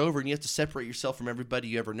start over and you have to separate yourself from everybody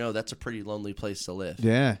you ever know, that's a pretty lonely place to live.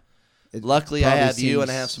 Yeah. Luckily, I have you and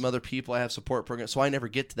I have some other people. I have support programs, so I never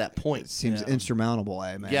get to that point. It seems insurmountable,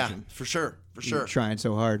 I imagine. Yeah, for sure. You're trying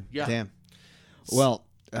so hard. Yeah. Damn. Well,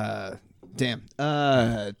 to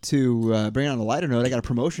bring it on a lighter note, I got a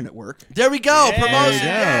promotion at work. There we go. Promotion.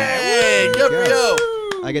 There you go. Hey, good for you.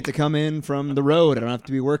 I get to come in from the road. I don't have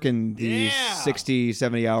to be working the 60,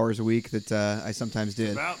 70 hours a week that I sometimes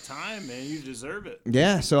did. About time, man. You deserve it.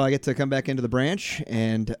 Yeah, so I get to come back into the branch,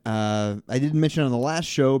 and I didn't mention it on the last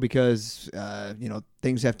show because,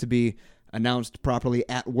 things have to be announced properly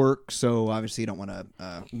at work, so obviously you don't want to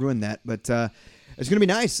ruin that. But it's going to be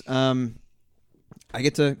nice. I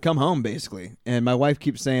get to come home, basically. And my wife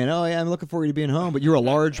keeps saying, oh, yeah, I'm looking forward to being home. But you're a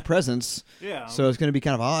large presence. Yeah. So it's going to be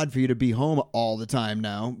kind of odd for you to be home all the time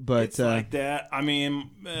now. But it's like that. I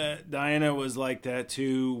mean, Diana was like that,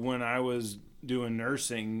 too, when I was doing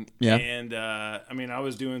nursing. Yeah. And, I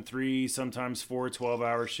was doing 3, sometimes 4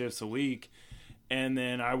 12-hour shifts a week. And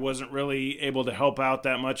then I wasn't really able to help out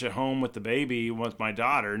that much at home with the baby, with my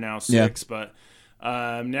daughter, now 6. Yeah. But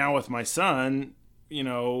now with my son,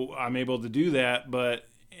 I'm able to do that.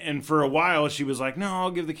 And for a while, she was like, no,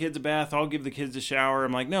 I'll give the kids a bath. I'll give the kids a shower.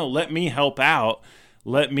 I'm like, no, let me help out.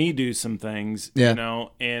 Let me do some things,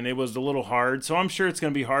 and it was a little hard. So I'm sure it's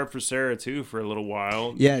going to be hard for Sarah, too, for a little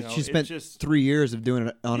while. Yeah, she spent 3 years of doing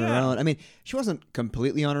it on her own. I mean, she wasn't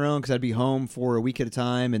completely on her own because I'd be home for a week at a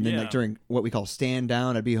time. And then during what we call stand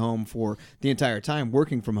down, I'd be home for the entire time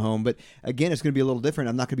working from home. But again, it's going to be a little different.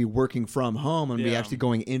 I'm not going to be working from home. I'm going to be actually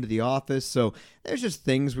going into the office. So there's just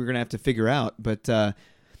things we're going to have to figure out. But I'm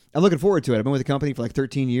looking forward to it. I've been with the company for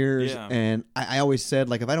 13 years. Yeah. And I always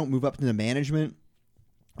said, if I don't move up into the management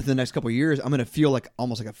within the next couple of years, I'm going to feel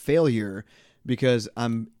almost like a failure because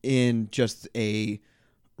I'm in just a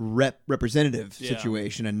representative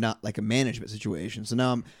situation and not like a management situation. So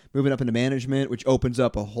now I'm moving up into management, which opens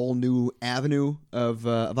up a whole new avenue of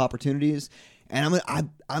opportunities. And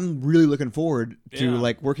I'm really looking forward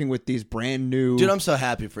to working with these brand new dude. I'm so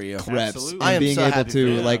happy for you. Reps and I am being so able happy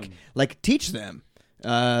to for teach them.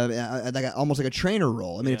 Almost like a trainer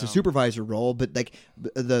role. I mean, it's a supervisor role, but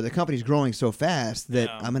the company's growing so fast that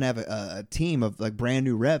I'm gonna have a team of brand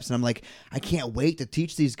new reps, and I'm I can't wait to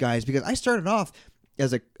teach these guys because I started off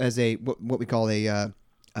as a what we call a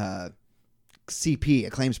CP, a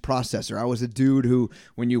claims processor. I was a dude who,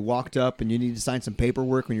 when you walked up and you needed to sign some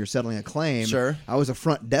paperwork when you're settling a claim, I was a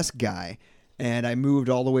front desk guy. And I moved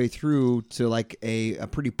all the way through to a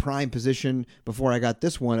pretty prime position before I got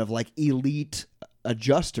this one of elite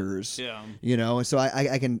adjusters. And so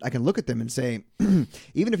I can look at them and say,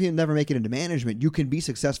 even if you never make it into management, you can be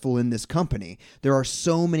successful in this company. There are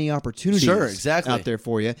so many opportunities out there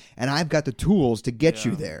for you, and I've got the tools to get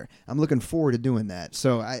you there. I'm looking forward to doing that.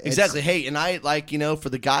 So Hey, and I for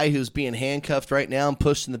the guy who's being handcuffed right now and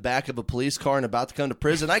pushed in the back of a police car and about to come to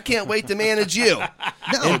prison, I can't wait to manage you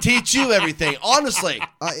and teach you everything. Honestly,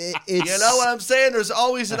 you know what I'm saying? There's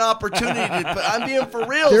always an opportunity, but I'm being for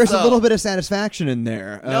real. There's a little bit of satisfaction in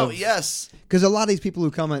there. Because a lot of these people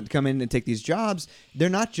who come in and take these jobs, they're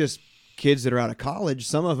not just kids that are out of college.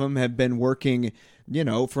 Some of them have been working,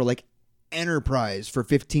 for enterprise for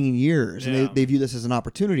 15 years, and they view this as an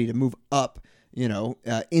opportunity to move up,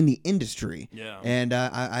 in the industry. And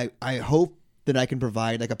I hope that I can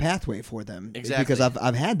provide a pathway for them. Exactly. Because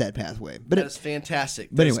I've had that pathway. But that's fantastic.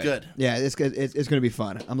 But anyway, good. Yeah, it's going to be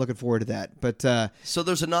fun. I'm looking forward to that. But so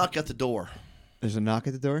there's a knock at the door. There's a knock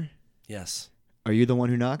at the door? Yes. Are you the one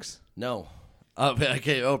who knocks? No. Oh,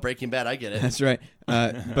 okay. Oh, Breaking Bad. I get it. That's right.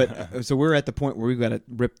 So we're at the point where we've got to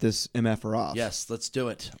rip this MFer off. Yes, let's do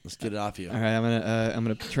it. Let's get it off you. All right, I'm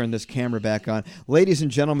gonna turn this camera back on, ladies and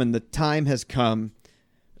gentlemen. The time has come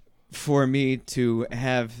for me to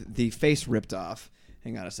have the face ripped off.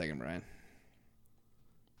 Hang on a second, Brian.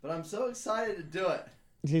 But I'm so excited to do it.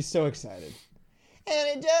 He's so excited, and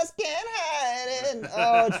he just can't hide it.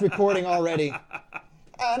 Oh, it's recording already.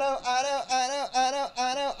 I know.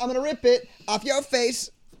 I'm gonna rip it off your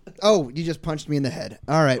face. Oh, you just punched me in the head.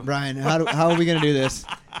 All right, Brian. How are we gonna do this?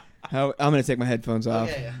 I'm gonna take my headphones off.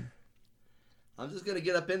 Okay. I'm just gonna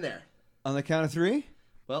get up in there. On the count of 3.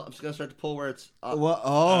 Well, I'm just gonna start to pull where it's up. Well,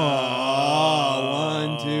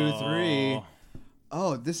 1, 2, 3.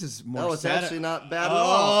 Oh, this is more. No, it's actually not bad at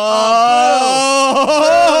all.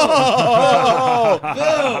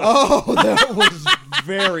 Oh, that was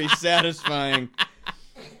very satisfying.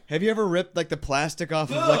 Have you ever ripped like the plastic off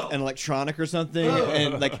of like an electronic or something?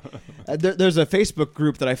 And like, there's a Facebook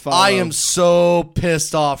group that I follow. I am so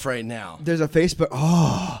pissed off right now. There's a Facebook.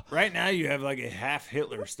 Oh, Right now you have like a half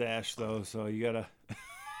Hitler stash though, so you gotta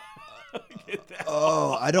get that.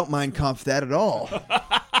 oh, I don't mind comp that at all.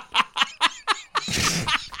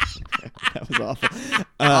 That was awful.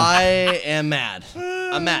 I am mad.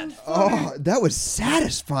 I'm mad. Oh, that was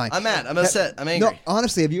satisfying. I'm mad. I'm upset. I'm angry. No,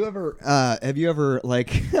 honestly, have you ever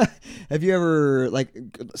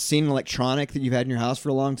seen an electronic that you've had in your house for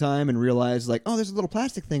a long time and realized like, oh, there's a little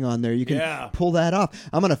plastic thing on there. You can pull that off.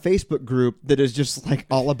 I'm on a Facebook group that is just like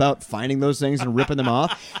all about finding those things and ripping them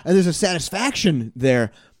off, and there's a satisfaction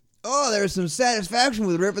there. Oh, there's some satisfaction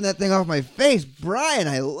with ripping that thing off my face. Brian,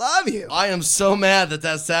 I love you. I am so mad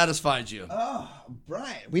that satisfied you. Oh,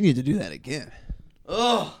 Brian, we need to do that again.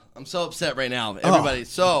 Oh, I'm so upset right now. Everybody,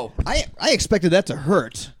 so. I expected that to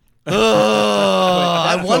hurt.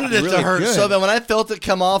 I wanted it really to hurt good. so bad. When I felt it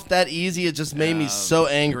come off that easy, it just made me so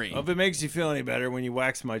angry. Well, if it makes you feel any better, when you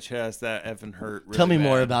wax my chest, that effing hurt. Really Tell me bad.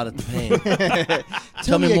 more about it, the pain.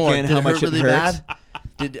 Tell me more. again Did how it much hurt really it hurts. bad?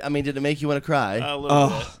 Did it make you want to cry? A little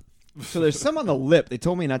bit. So there's some on the lip. They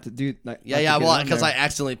told me not to do. Yeah. Well, because I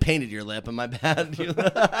accidentally painted your lip, and my bad.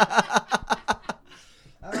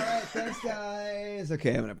 All right, thanks, guys.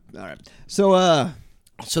 Okay, I'm gonna. All right. So,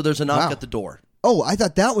 So there's a knock Wow. at the door. oh, I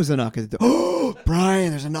thought that was a knock at the door. Oh,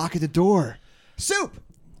 Brian, there's a knock at the door. Soup,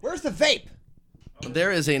 where's the vape?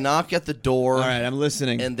 There is a knock at the door. All right, I'm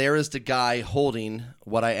listening. And there is the guy holding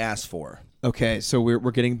what I asked for. Okay, so we're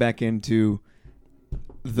getting back into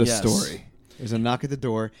the Yes. story. There's a knock at the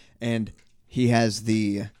door, and he has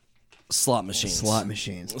the Slot machines. slot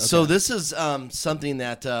machines. Okay. So this is something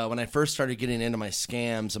that when I first started getting into my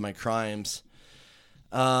scams and my crimes,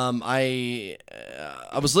 I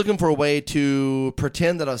was looking for a way to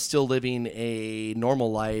pretend that I was still living a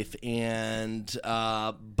normal life and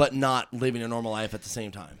but not living a normal life at the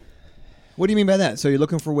same time. What do you mean by that? So you're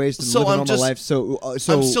looking for ways to So live a I'm normal just- life. So I'm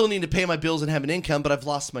still needing to pay my bills and have an income, but I've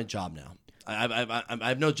lost my job now. I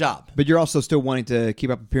have no job. but you're also still wanting to keep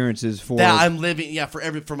up appearances for That I'm living,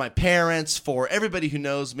 for my parents, for everybody who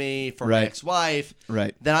knows me, for my Right. ex-wife.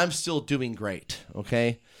 Right. That I'm still doing great.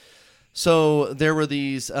 Okay. So there were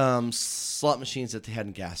these slot machines that they had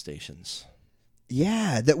in gas stations.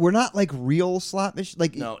 Yeah, that we're not like real slot machines.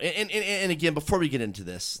 Like No, and again, before we get into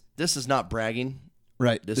this is not bragging.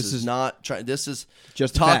 right. This is not trying. This is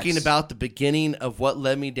Just talking facts. about the beginning of what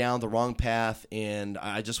led me down the wrong path, and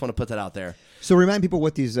I just want to put that out there. So remind people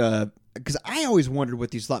what these because I always wondered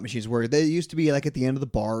what these slot machines were. They used to be like at the end of the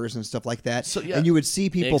bars and stuff like that. So, yeah. And you would see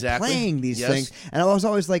people Exactly. playing these Yes. things, and I was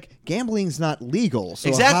always like, gambling's not legal. So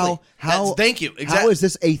Exactly. how Thank you. How Exactly. is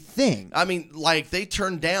this a thing? I mean, like they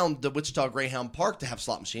turned down the Wichita Greyhound Park to have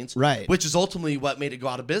slot machines, Right. Which is ultimately what made it go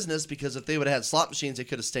out of business because if they would have had slot machines, they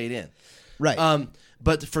could have stayed in. Right.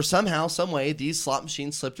 But for somehow, some way, these slot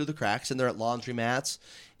machines slip through the cracks, and they're at laundromats,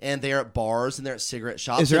 and they're at bars, and they're at cigarette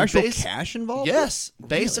shops. Is there And actual cash involved? Yes. Really?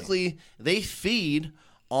 Basically, they feed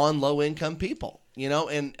on low-income people. You know,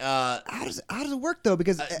 and How does it work though?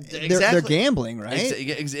 Because they're exactly. gambling, right?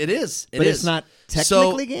 It is. But it's not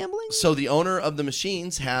technically gambling? So the owner of the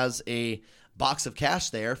machines has a box of cash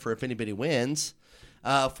there for if anybody wins,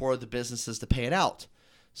 for the businesses to pay it out.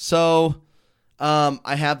 So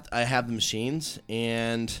I have the machines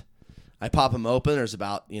and I pop them open. There's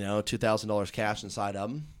about $2,000 cash inside of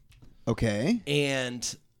them, Okay.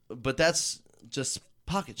 but that's just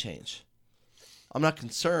pocket change. I'm not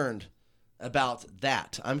concerned about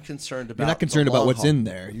that. I'm concerned about You're not concerned the about long what's haul. in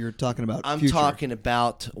there. You're talking about I'm future. talking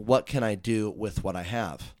about what can I do with what I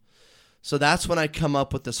have. So that's when I come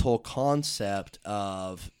up with this whole concept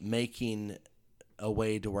of making a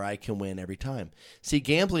way to where I can win every time. See,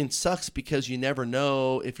 gambling sucks because you never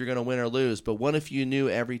know if you're going to win or lose. But what if you knew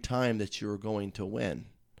every time that you were going to win?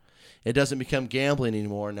 It doesn't become gambling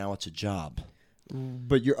anymore. Now it's a job.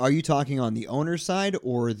 But are you talking on the owner's side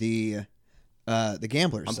or the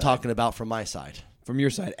gambler's I'm side? talking about from my side. From your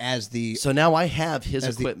side as the So now I have his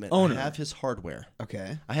as the equipment. owner. I have his hardware.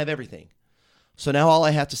 Okay. I have everything. So now all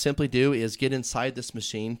I have to simply do is get inside this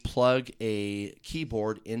machine, plug a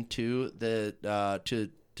keyboard into the to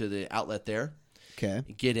the outlet there, Okay.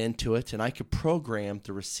 get into it, and I could program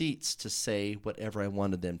the receipts to say whatever I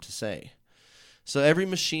wanted them to say. So every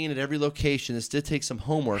machine at every location, this did take some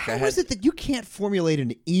homework. How is it that you can't formulate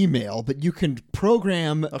an email, but you can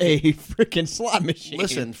program a freaking slot machine?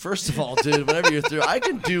 Listen, first of all, dude, whenever you're through, I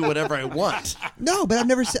can do whatever I want. No, but I've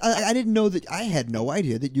never. I didn't know that. I had no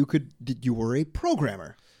idea that you were a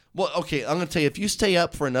programmer. Well, okay, I'm going to tell you, if you stay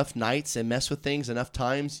up for enough nights and mess with things enough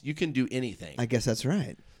times, you can do anything. I guess that's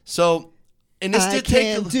right. So, and this did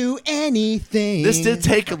take can do anything. This did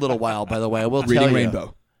take a little while, by the way. I will tell you. Reading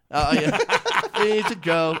Rainbow. Yeah. Ways to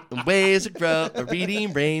go and ways to grow.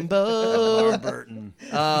 Reading Rainbow. Burton.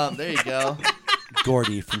 There you go.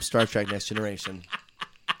 Gordy from Star Trek Next Generation.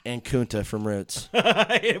 And Kunta from Roots.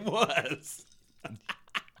 It was.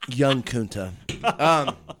 Young Kunta.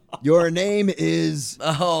 Your name is.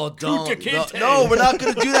 Oh, don't. Kunta Kinte. No, we're not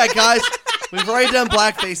going to do that, guys. We've already done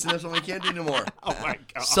blackface in this one. We can't do anymore. Oh my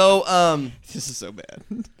god. So, This is so bad.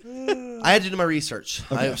 I had to do my research.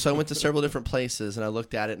 So I went to several different places and I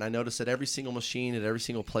looked at it and I noticed that every single machine at every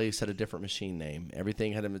single place had a different machine name.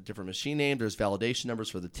 Everything had a different machine name. There's validation numbers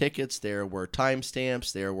for the tickets. There were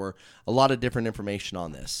timestamps. There were a lot of different information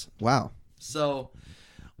on this. Wow. So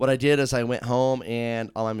what I did is I went home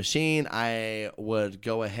and on my machine I would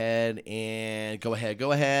go ahead.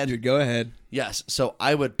 Dude, go ahead. Yes. So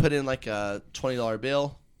I would put in like a $20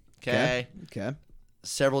 bill. Okay.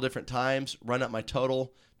 Several different times, run up my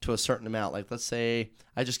total to a certain amount. Like, let's say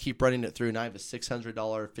I just keep running it through, and I have a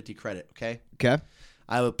 $600 50 credit, okay? Okay.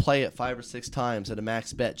 I would play it 5 or 6 times at a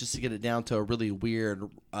max bet just to get it down to a really weird,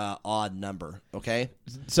 odd number, okay?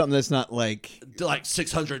 Something that's not like. Like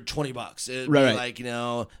 $620. It'd Right, be right. like,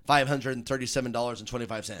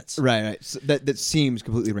 $537.25. Right. So that seems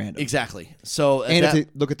completely random. Exactly. So And if you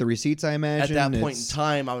look at the receipts, I at imagine. that point in it's-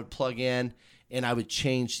 time, I would plug in, and I would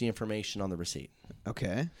change the information on the receipt.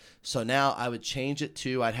 Okay. So now I would change it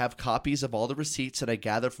to, I'd have copies of all the receipts that I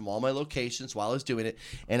gathered from all my locations while I was doing it,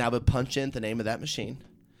 and I would punch in the name of that machine.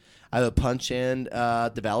 I would punch in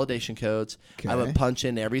the validation codes. I would Okay. punch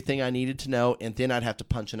in everything I needed to know, and then I'd have to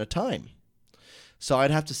punch in a time. So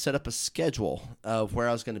I'd have to set up a schedule of where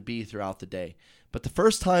I was going to be throughout the day. But the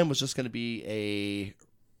first time was just going to be a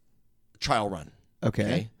trial run.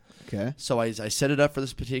 Okay. So I set it up for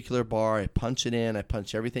this particular bar. I punch it in. I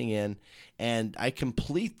punch everything in. And I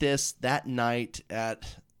complete this that night at,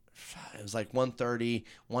 it was like 1:30,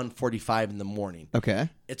 1:45 in the morning. Okay.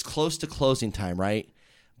 It's close to closing time, right?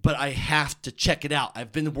 But I have to check it out.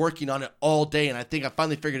 I've been working on it all day, and I think I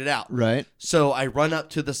finally figured it out. Right. So I run up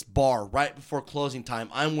to this bar right before closing time.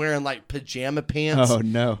 I'm wearing like pajama pants Oh,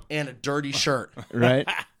 no. and a dirty shirt. Right.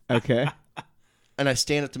 Okay. And I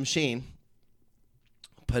stand at the machine,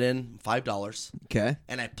 put in $5, Okay.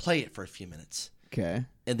 and I play it for a few minutes. Okay.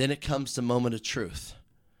 And then it comes the moment of truth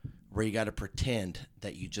where you got to pretend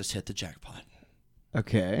that you just hit the jackpot.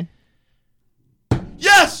 Okay.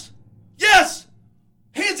 Yes! Yes!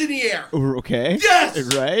 Hands in the air! Okay.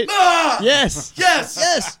 Yes! Right. Ah! Yes. Yes!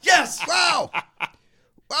 Yes. Yes! Wow.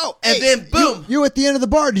 Wow. And Hey, then boom! You at the end of the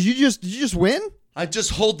bar. Did you just win? I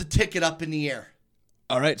just hold the ticket up in the air.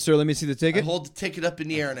 All right, sir. Let me see the I ticket. hold the ticket up in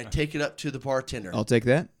the air and I take it up to the bartender. I'll take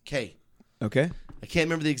that. Okay. Okay. I can't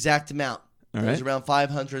remember the exact amount. All It was right. around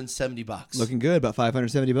 $570. Looking good. About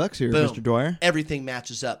 $570 here, Boom. Mr. Dwyer. Everything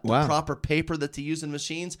matches up. Wow. The proper paper that they use in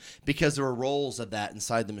machines, because there were rolls of that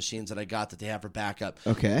inside the machines that I got that they have for backup.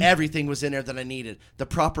 Okay. Everything was in there that I needed. The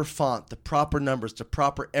proper font, the proper numbers, the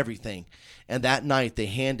proper everything. And that night they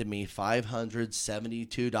handed me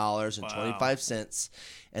 $572.25.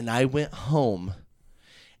 And I went home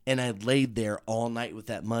and I laid there all night with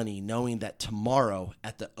that money, knowing that tomorrow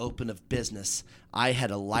at the open of business, I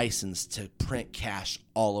had a license to print cash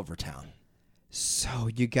all over town. So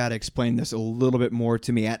you got to explain this a little bit more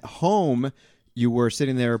to me. At home, you were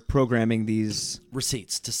sitting there programming these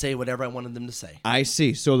Receipts to say whatever I wanted them to say. I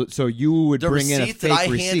see. So you would The bring in a receipt fake that I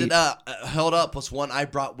receipt. held up was one I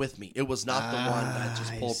brought with me. It was not the one that I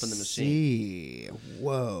just pulled from the machine. See.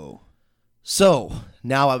 Whoa. So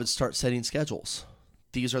now I would start setting schedules.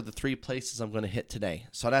 these are the 3 places I'm going to hit today.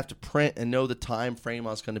 So I'd have to print and know the time frame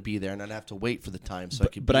I was going to be there, and I'd have to wait for the time so I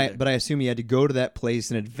could be there. But I assume you had to go to that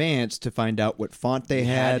place in advance to find out what font they I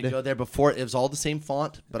had had. to go there before. It was all the same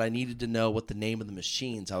font, but I needed to know what the name of the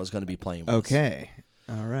machines I was going to be playing with. Okay.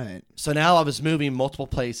 All right. So now I was moving multiple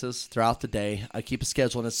places throughout the day. I keep a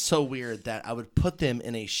schedule, and it's so weird that I would put them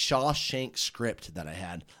in a Shawshank script that I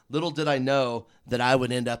had. Little did I know that I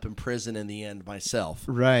would end up in prison in the end myself.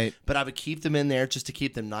 Right. But I would keep them in there just to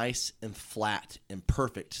keep them nice and flat and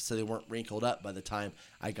perfect so they weren't wrinkled up by the time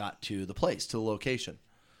I got to the place, to the location.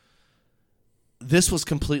 This was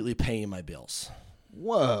completely paying my bills.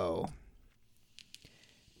 Whoa.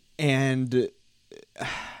 And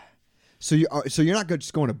so you're not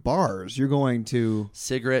just going to bars. You're going to,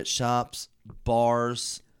 Cigarette shops,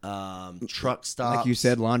 bars, truck stops. like you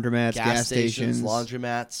said, laundromats, gas stations,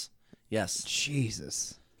 laundromats. Yes.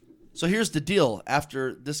 Jesus. So here's the deal.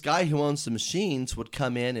 After this guy who owns the machines would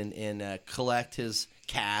come in and collect his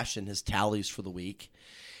cash and his tallies for the week,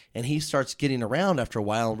 and he starts getting around after a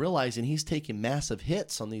while and realizing he's taking massive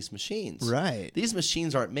hits on these machines. Right. These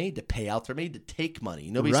machines aren't made to pay out. They're made to take money.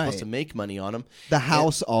 Nobody's supposed to make money on them. The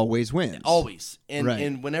house always wins. Always. And Right.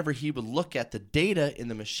 and whenever he would look at the data in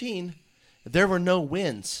the machine, there were no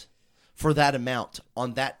wins for that amount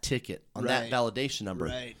on that ticket, on that validation number.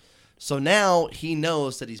 Right. So now he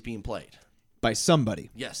knows that he's being played. By somebody.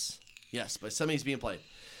 Yes. Yes, by somebody's being played.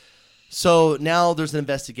 So now there's an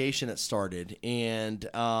investigation that started, and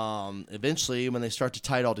eventually when they start to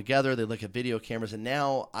tie it all together, they look at video cameras, and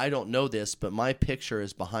now I don't know this, but my picture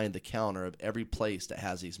is behind the counter of every place that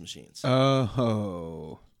has these machines.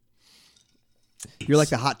 Oh. You're like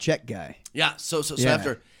the hot check guy. Yeah, so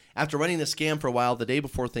Yeah. after running the scam for a while, the day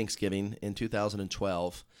before Thanksgiving in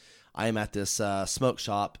 2012, I am at this smoke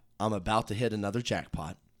shop. I'm about to hit another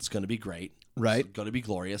jackpot. It's going to be great. Right. It's going to be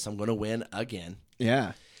glorious. I'm going to win again.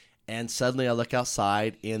 Yeah. And suddenly I look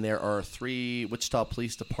outside, and there are 3 Wichita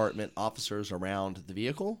Police Department officers around the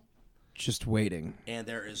vehicle. Just waiting. And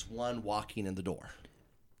there is one walking in the door.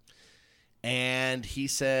 And he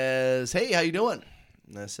says, "Hey, how you doing?"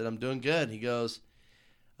 And I said, "I'm doing good." He goes,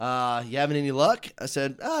 "You having any luck?" I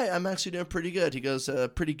said, "I'm actually doing pretty good." He goes,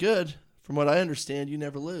 "Pretty good? From what I understand, you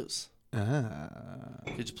never lose."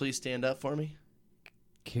 Could you please stand up for me?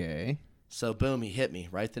 Okay. So, boom, he hit me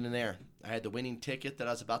right then and there. I had the winning ticket that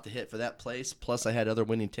I was about to hit for that place, plus I had other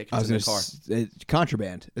winning tickets in the car.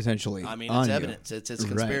 Contraband, essentially. I mean, on it's you. evidence. It's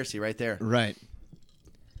conspiracy right there. Right.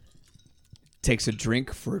 Takes a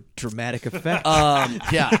drink for dramatic effect.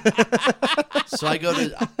 Yeah. So I go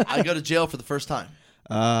to jail for the first time.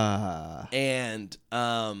 And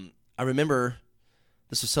I remember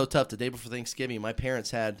this was so tough. The day before Thanksgiving, my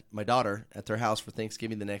parents had my daughter at their house for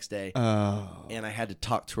Thanksgiving the next day. And I had to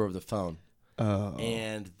talk to her over the phone.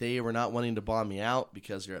 And they were not wanting to bond me out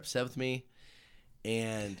because they're upset with me.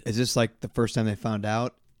 And Is this like the first time they found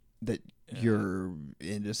out that you're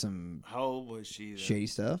into some How old was she then? shady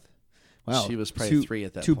stuff? Wow. She was probably 3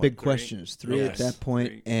 at that Two point. big questions. 3 at Yes. that point.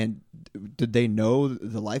 3. And did they know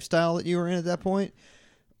the lifestyle that you were in at that point?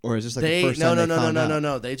 Or is this like they the first no time no they no no found no out? no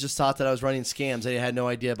no. They just thought that I was running scams. They had no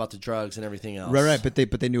idea about the drugs and everything else. Right, but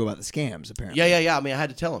they knew about the scams apparently. Yeah. I mean, I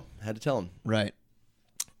had to tell them. Right.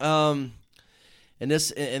 And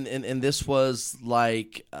this was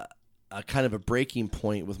like a kind of a breaking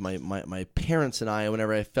point with my parents and I.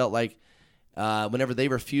 Whenever I felt like, whenever they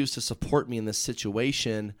refused to support me in this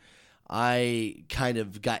situation, I kind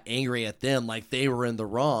of got angry at them, like they were in the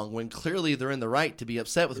wrong when clearly they're in the right to be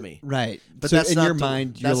upset with me. Right. But so that's in not your the,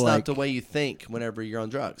 mind, you're that's like, not the way you think whenever you're on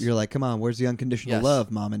drugs. you're like, come on, where's the unconditional Yes.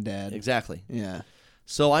 love, mom and dad? Exactly. Yeah.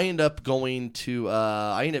 So I end up going to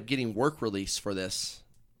I end up getting work release for this.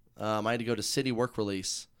 I had to go to city work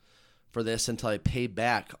release for this until I paid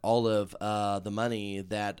back all of the money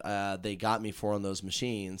that they got me for on those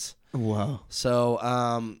machines. Wow. So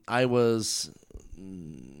I was,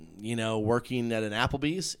 working at an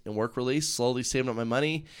Applebee's in work release, slowly saving up my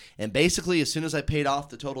money. And basically, as soon as I paid off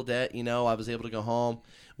the total debt, I was able to go home,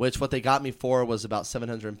 which what they got me for was about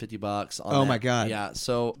 $750 on Oh, that. my God. Yeah,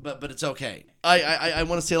 so, but it's okay. I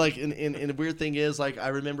want to say, like, and the weird thing is, like, I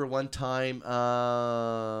remember one time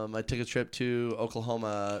I took a trip to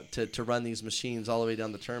Oklahoma to run these machines all the way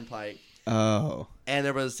down the turnpike. Oh. And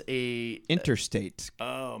there was a Interstate.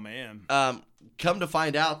 Oh man. come to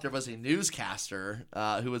find out, there was a newscaster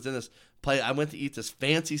who was in this place. I went to eat this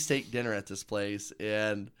fancy steak dinner at this place,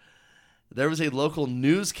 and there was a local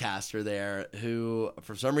newscaster there who,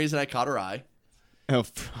 for some reason, I caught her eye. Oh.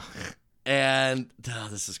 And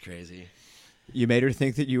this is crazy. You made her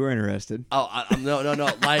think that you were interested. Oh, no.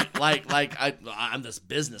 I'm this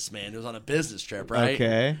businessman who was on a business trip, right?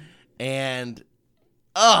 Okay. And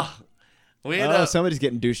We end up, somebody's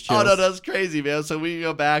getting douche chills. Oh no, that's crazy, man. So we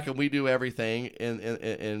go back and we do everything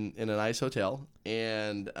in a nice hotel,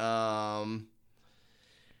 and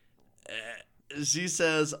she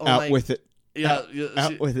says, "Oh Out with it." Yeah,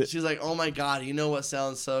 out with it. She's like, "Oh my god, you know what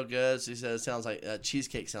sounds so good?" She says, "It sounds like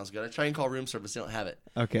cheesecake sounds good." I try and call room service, they don't have it.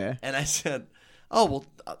 Okay. And I said, "Oh well,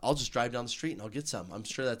 I'll just drive down the street and I'll get some. I'm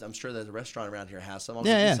sure that the restaurant around here has some. I'll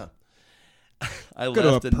just get some." I Go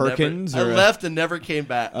left to a and Perkins never, or I a- left and never came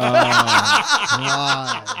back.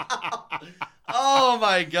 Oh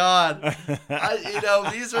my god!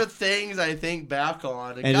 These are things I think back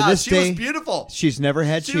on. And And to God, this she day, was beautiful. She's never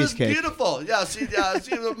had She cheesecake. was beautiful. Yeah, she was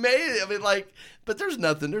amazing. I mean, but there's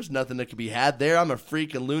nothing that can be had there. I'm a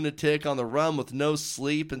freaking lunatic on the run with no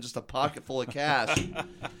sleep and just a pocket full of cash.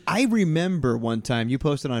 I remember one time you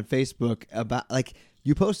posted on Facebook about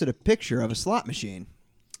you posted a picture of a slot machine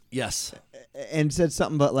Yes. and said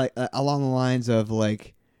something about along the lines of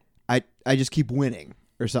I just keep winning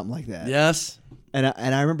or something like that. Yes. And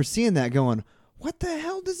I remember seeing that going, what the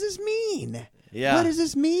hell does this mean? Yeah. What does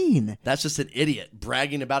this mean? That's just an idiot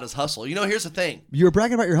bragging about his hustle. Here's the thing. You were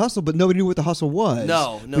bragging about your hustle, but nobody knew what the hustle was.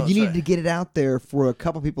 No, But that's you needed right. to get it out there for a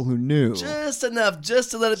couple people who knew. Just enough,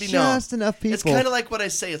 just to let it be known. Just enough people. It's kind of like what I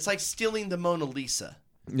say. It's like stealing the Mona Lisa.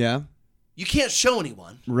 Yeah. You can't show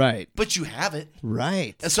anyone, Right. but you have it.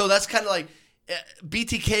 Right. And so that's kind of like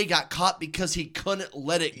BTK got caught because he couldn't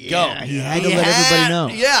let it go. Yeah, he had to let everybody know.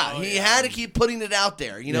 Yeah, he had to keep putting it out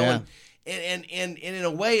there, Yeah. and in a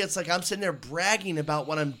way, it's like I'm sitting there bragging about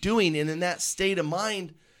what I'm doing, and in that state of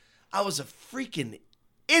mind, I was a freaking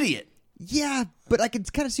idiot. Yeah, but I can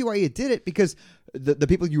kind of see why you did it because the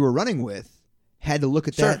people you were running with had to look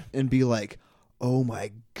at that and be like, oh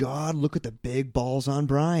my God, look at the big balls on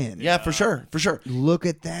Brian. Yeah, for sure. Look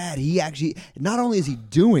at that. He actually, not only is he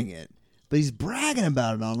doing it, but he's bragging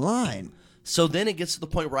about it online. So then it gets to the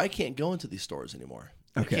point where I can't go into these stores anymore.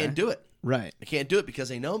 Okay. I can't do it. Right. I can't do it because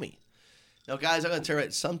they know me. Now, guys, I'm going to tell you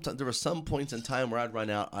right. There were some points in time where I'd run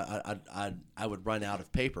out. I would run out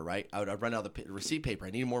of paper. Right. I'd run out of the receipt paper.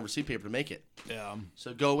 I needed more receipt paper to make it. Yeah.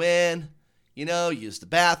 So go in, use the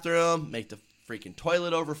bathroom, make the freaking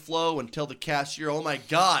toilet overflow, and tell the cashier, "Oh my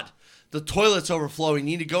God, the toilet's overflowing.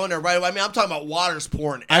 You need to go in there right away." I mean, I'm talking about water's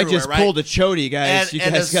pouring I everywhere, just right? pulled a chody, guys. And You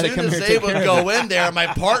guys as got to soon come as here and they take would care go of it. in there, my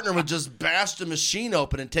partner would just bash the machine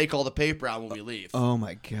open and take all the paper out when we leave. Oh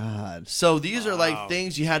my God. So these are like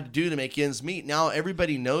things you had to do to make ends meet. Now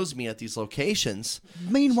everybody knows me at these locations.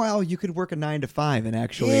 Meanwhile, you could work a 9 to 5 and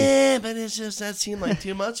actually. Yeah, but it's just that seemed like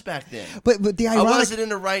too much back then. But the I ironic. wasn't in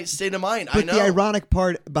the right state of mind. I But know. the ironic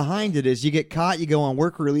part behind it is you get caught, you go on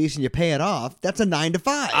work release, and you pay it off. That's a 9 to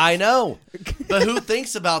 5. I know. But who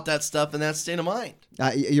thinks about that stuff in that state of mind?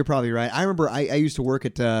 You're probably right. I remember I used to work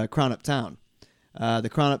at Crown Uptown. The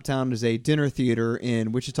Crown Uptown is a dinner theater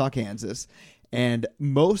in Wichita, Kansas, and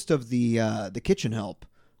most of the kitchen help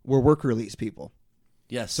were work release people.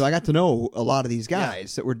 Yes. So I got to know a lot of these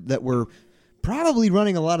guys that were probably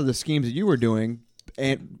running a lot of the schemes that you were doing,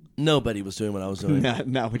 and Nobody was doing what I was doing.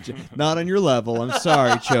 not on your level. I'm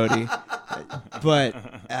sorry, Chody,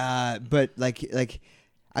 but like.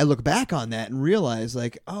 I look back on that and realize,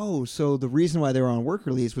 so the reason why they were on work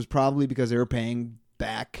release was probably because they were paying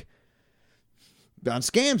back on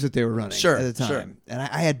scams that they were running at the time. Sure. And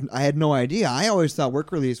I had no idea. I always thought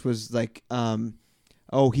work release was like,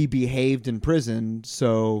 he behaved in prison,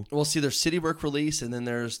 so... Well, see, there's city work release, and then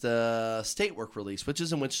there's the state work release, which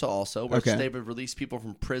is in Wichita also, where Okay. they would release people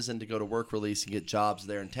from prison to go to work release and get jobs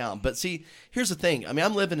there in town. But see, here's the thing. I mean,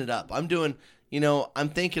 I'm living it up. I'm doing... I'm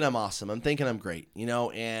thinking I'm awesome. I'm thinking I'm great,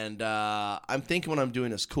 and I'm thinking what I'm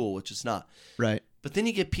doing is cool, which it's not. Right. But then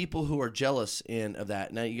you get people who are jealous of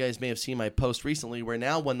that. Now, you guys may have seen my post recently where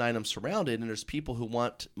now one night I'm surrounded, and there's people who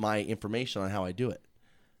want my information on how I do it.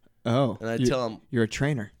 Oh. And I tell them... You're a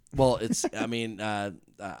trainer. Well, it's... No,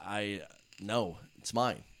 it's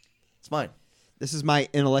mine. It's mine. This is my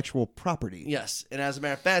intellectual property. Yes, and as a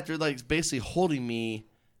matter of fact, they're like basically holding me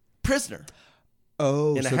prisoner.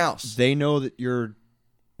 Oh, in a house. They know that you're...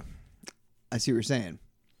 I see what you're saying.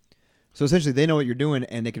 So essentially, they know what you're doing,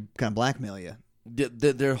 and they could kind of blackmail you.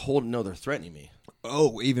 They're holding. No, they're threatening me.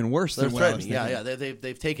 Oh, even worse They're than what I was threatening me. thinking. Yeah.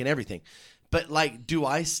 They've taken everything. But do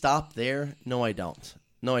I stop there? No, I don't.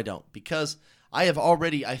 Because I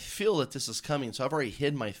feel that this is coming, so I've already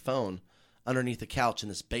hid my phone underneath the couch in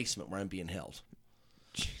this basement where I'm being held.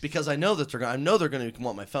 Because I know that they're going to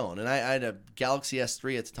want my phone, and I had a Galaxy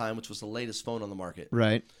S3 at the time, which was the latest phone on the market.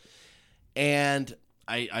 Right. And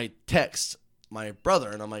I text my brother,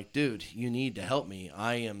 and I'm like, dude, you need to help me.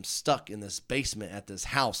 I am stuck in this basement at this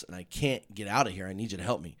house, and I can't get out of here. I need you to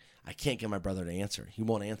help me. I can't get my brother to answer. He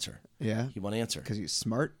won't answer. Yeah. He won't answer. Because he's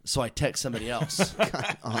smart. So I text somebody else.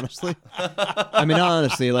 Honestly. I mean,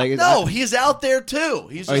 honestly, like No, he's out there too.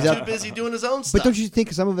 He's just too busy doing his own stuff. But don't you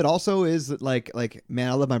think some of it also is that like,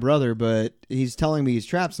 man, I love my brother, but he's telling me he's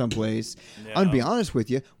trapped someplace. Yeah. I'm gonna be honest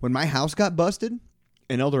with you. When my house got busted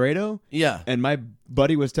in El Dorado, Yeah. and my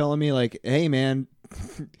buddy was telling me like, hey, man,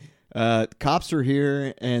 cops are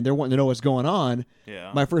here and they're wanting to know what's going on.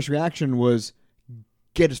 Yeah. My first reaction was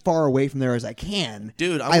get as far away from there as I can.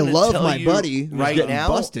 Dude, I love tell my you buddy who's right getting now,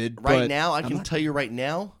 busted. Right but now, I I'm can not- tell you right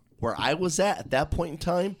now where I was at that point in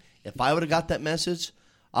time. If I would have got that message,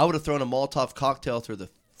 I would have thrown a Molotov cocktail through the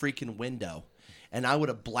freaking window, and I would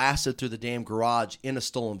have blasted through the damn garage in a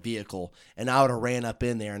stolen vehicle, and I would have ran up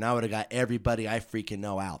in there, and I would have got everybody I freaking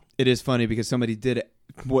know out. It is funny because somebody did it.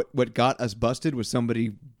 What got us busted was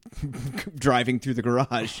somebody driving through the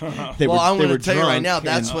garage. I'm going to tell you right now,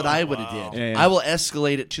 that's what I would have did. Yeah, yeah. I will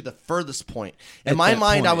escalate it to the furthest point. In At my that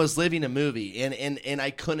mind, I point. was living a movie, and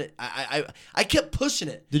I couldn't. I kept pushing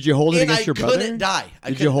it. Did you hold it And against your brother? I couldn't die.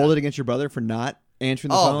 Did you hold it against your brother for not answering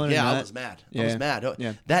the phone? Oh, and yeah, I not- was mad. Yeah. I was mad.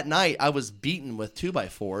 Yeah. That night, I was beaten with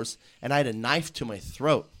 2x4s, and I had a knife to my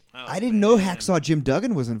throat. I didn't know Hacksaw Jim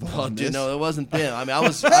Duggan was involved Oh, in dude, this. no, it wasn't them. I mean, I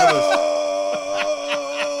was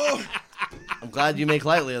I'm glad you make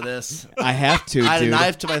lightly of this. I have to, I had a dude.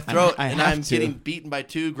 knife to my throat, I and have I'm to. getting beaten by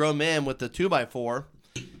two grown men with the 2x4.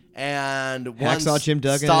 And one Hacksaw Jim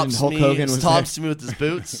Duggan stops and Hulk me, Hogan was stops me with his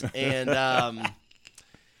boots,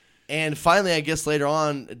 and finally, I guess later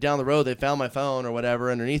on down the road, they found my phone or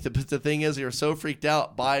whatever underneath it. But the thing is, they were so freaked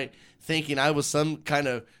out by thinking I was some kind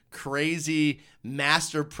of crazy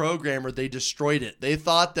master programmer, they destroyed it. They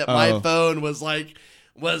thought that my phone was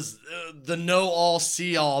the know all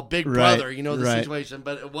see all Big Brother, you know, the situation,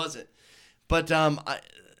 but it wasn't. But and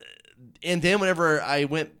then whenever I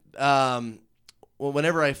went,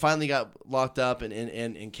 whenever I finally got locked up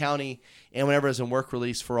in county, and whenever I was in work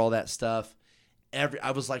release for all that stuff,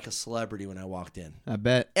 I was like a celebrity when I walked in. I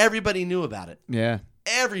bet. Everybody knew about it. Yeah.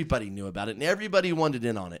 Everybody knew about it, and everybody wanted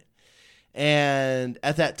in on it. And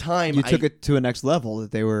at that time, You took it to a next level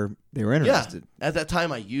that they were interested. Yeah. At that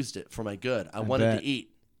time, I used it for my good. I wanted bet. to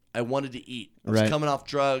eat. I wanted to eat. I was Right. coming off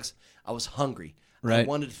drugs. I was hungry. I Right.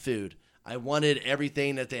 wanted food. I wanted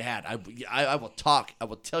everything that they had. I will talk. I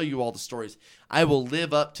will tell you all the stories. I will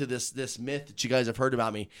live up to this myth that you guys have heard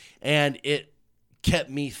about me, and it kept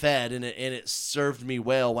me fed, and it served me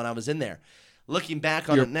well when I was in there. Looking back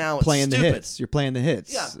on You're it now, it's playing stupid. the hits. You're playing the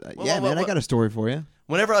hits. Yeah. Man, I got a story for you.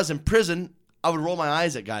 Whenever I was in prison, I would roll my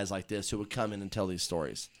eyes at guys like this who would come in and tell these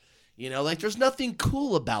stories. You know, like there's nothing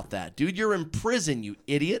cool about that, dude. You're in prison, you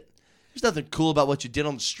idiot. There's nothing cool about what you did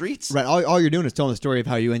on the streets. Right. All you're doing is telling the story of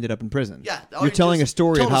how you ended up in prison. Yeah. You're telling a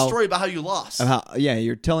story of how. a story about how you lost.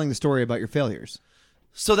 You're telling the story about your failures.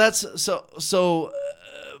 So that's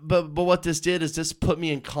but what this did is this put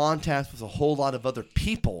me in contact with a whole lot of other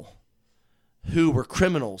people who were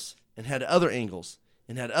criminals and had other angles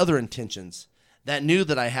and had other intentions, that knew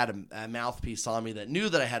that I had a mouthpiece on me, that knew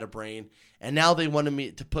that I had a brain, and now they wanted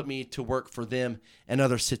me to put me to work for them in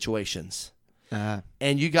other situations.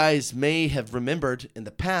 And you guys may have remembered in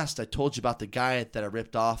the past, I told you about the guy that I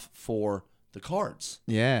ripped off for the cards.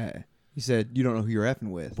 Yeah. You said you don't know who you're effing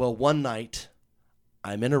with. Well, one night,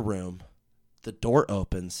 I'm in a room, the door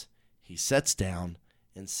opens, he sits down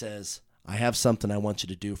and says, I have something I want you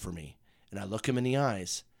to do for me. And I look him in the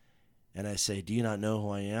eyes, and I say, do you not know who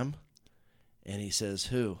I am? And he says,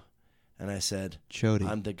 who? And I said, Chody.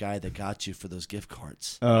 I'm the guy that got you for those gift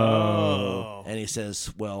cards. Oh. And he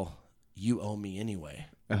says, well, you owe me anyway.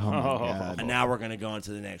 Oh, my God. And now we're going to go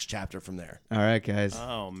into the next chapter from there. All right, guys.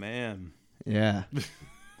 Oh man. Yeah.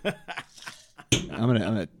 I'm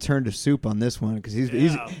gonna turn to Soup on this one because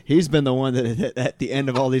he's been the one that at the end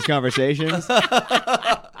of all these conversations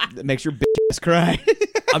that makes your bitch ass cry.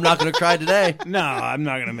 I'm not going to cry today. No, I'm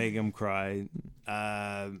not gonna make him cry.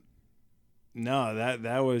 No,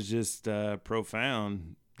 that was just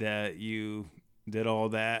profound that you did all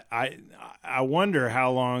that. I wonder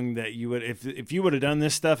how long that you would if you would have done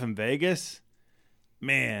this stuff in Vegas,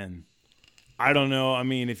 man. I don't know. I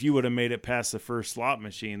mean, if you would have made it past the first slot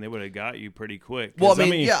machine, they would have got you pretty quick. Well, I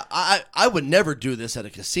mean, yeah, I would never do this at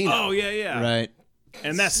a casino. Oh yeah. Right.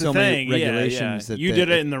 And that's So the many thing. regulations Yeah. that You they- did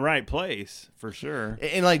it in the right place for sure.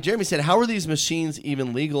 And like Jeremy said, how are these machines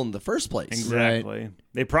even legal in the first place? Exactly.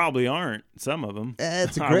 They probably aren't. Some of them.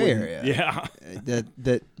 It's a I gray wouldn't- area. Yeah.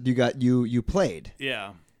 That you played.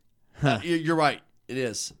 Yeah. You're right. It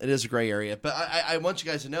is. It is a gray area. But I want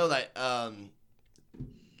you guys to know that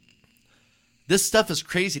This stuff is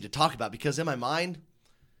crazy to talk about because in my mind,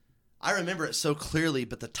 I remember it so clearly,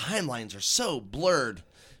 but the timelines are so blurred.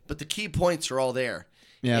 But the key points are all there.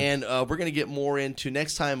 Yeah. And we're going to get more into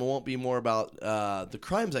next time. It won't be more about the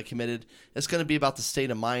crimes I committed. It's going to be about the state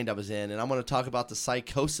of mind I was in. And I'm going to talk about the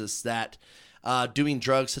psychosis that doing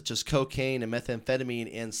drugs such as cocaine and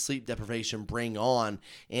methamphetamine and sleep deprivation bring on,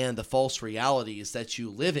 and the false realities that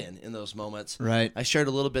you live in those moments. Right. I shared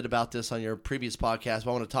a little bit about this on your previous podcast,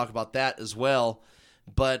 but I want to talk about that as well.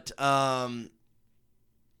 But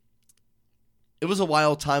it was a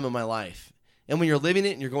wild time in my life. And when you're living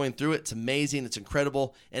it and you're going through it, it's amazing, it's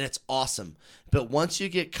incredible, and it's awesome. But once you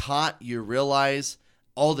get caught, you realize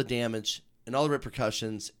all the damage and all the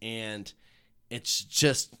repercussions, and it's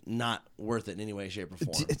just not worth it in any way, shape, or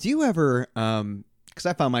form. Do you ever, because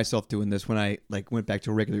I found myself doing this when I went back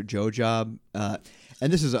to a regular Joe job, and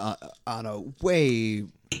this is on a way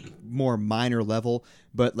more minor level,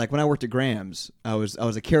 but like when I worked at Graham's, I was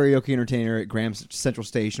a karaoke entertainer at Graham's Central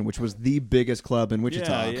Station, which was the biggest club in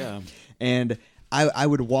Wichita. Yeah. And I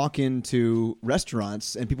would walk into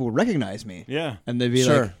restaurants and people would recognize me. Yeah. And they'd be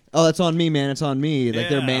Sure. like, "Oh, that's on me, man. It's on me." Like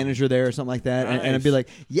their Yeah. manager there or something like that. And I'd Nice. be like,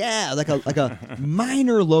 "Yeah, like a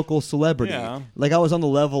minor local celebrity." Yeah. Like I was on the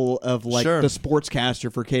level of like Sure. the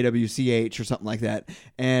sportscaster for KWCH or something like that.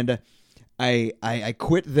 And I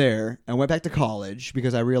quit there and went back to college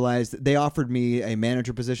because I realized that they offered me a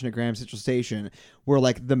manager position at Graham Central Station where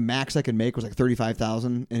like the max I could make was like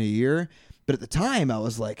 $35,000 in a year. But at the time I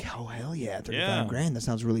was like, oh hell yeah, 35 grand, that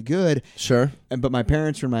sounds really good. Sure. But my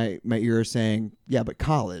parents were in my ear saying, yeah, but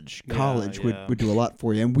college Yeah. would do a lot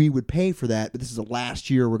for you, and we would pay for that, but this is the last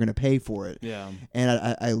year we're going to pay for it. Yeah. And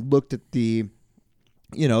I looked at the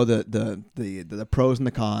pros and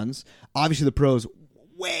the cons. Obviously the pros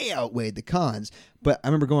way outweighed the cons, but I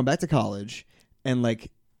remember going back to college and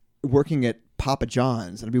like working at Papa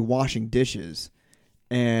John's, and I'd be washing dishes,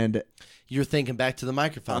 and You're thinking back to the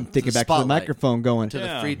microphone. I'm thinking to the back to the spotlight, microphone going, to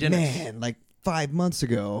Yeah. the free dinners. man, like 5 months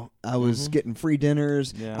ago, I was getting free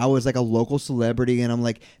dinners. Yeah. I was like a local celebrity, and I'm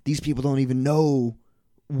like, these people don't even know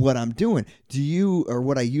what I'm doing. Do you, or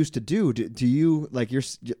what I used to do? Do you like you're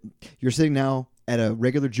sitting now at a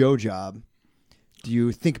regular Joe job? Do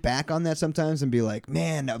you think back on that sometimes and be like,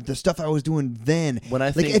 man, the stuff I was doing then? When I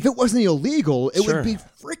like, think- if it wasn't illegal, it Sure. would be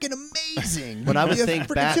freaking amazing. When I would You'd be a think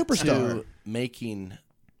freaking back superstar. to making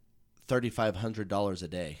 $3,500 a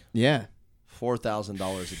day, Yeah,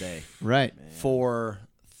 $4,000 a day right, for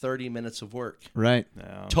 30 minutes of work right,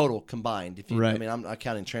 total combined. If you, I Right. mean, I'm not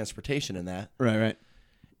counting transportation in that. right.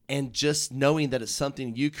 And just knowing that it's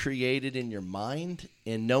something you created in your mind,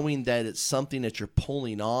 and knowing that it's something that you're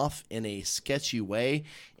pulling off in a sketchy way,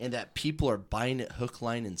 and that people are buying it hook,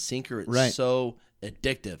 line, and sinker, it's Right. so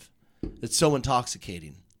addictive. It's so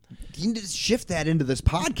intoxicating. You need to shift that into this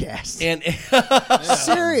podcast. And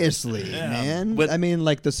Seriously, man. But- I mean,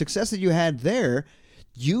 like the success that you had there,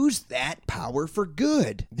 use that power for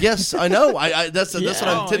good. yes, I know. That's what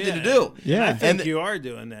I'm tempted to do. Yeah. I think And- you are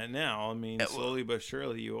doing that now. I mean, slowly but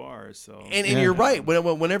surely you are. So And Yeah. you're right.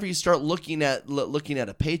 Whenever you start looking at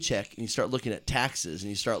a paycheck, and you start looking at taxes, and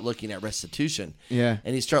you start looking at restitution, Yeah.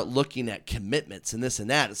 and you start looking at commitments and this and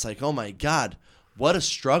that, it's like, oh my God, what a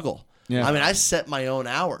struggle. Yeah. I mean, I set my own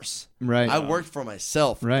hours. Right. I worked for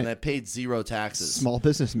myself, Right. and I paid zero taxes. Small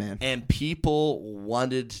businessman. And people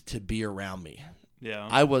wanted to be around me. yeah,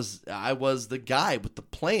 I was the guy with the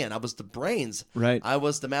plan. I was the brains. Right. I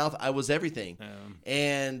was the mouth. I was everything.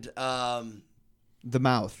 And The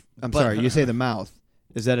mouth. I'm But- sorry, you say the mouth.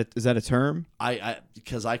 Is that a term? I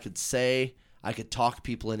because I could talk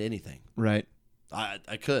people into anything. Right.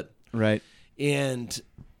 I could. Right. And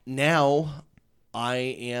now I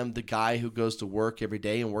am the guy who goes to work every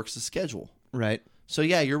day and works the schedule. Right. So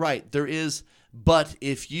yeah, you're right. There is, but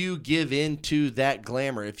if you give into that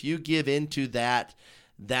glamour, if you give into that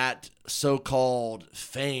so-called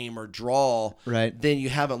fame or draw, Right. then you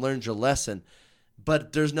haven't learned your lesson.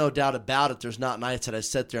 But there's no doubt about it. There's not nights that I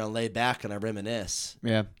sit there and lay back and I reminisce.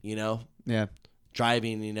 Yeah. You know, Yeah.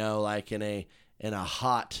 driving, like in a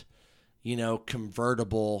hot,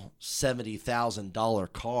 convertible $70,000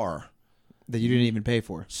 car. That you didn't even pay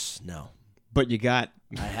for. No, But you got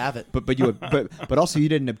I haven't. but also you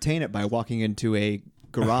didn't obtain it by walking into a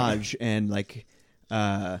garage and like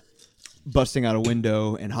busting out a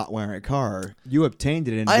window and hot wiring a car. You obtained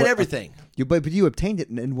it in I had everything. But you obtained it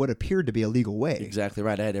in what appered to be a legal way. Exactly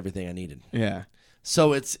right. I had everything I needed. Yeah.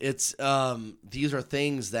 So it's these are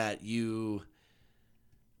things that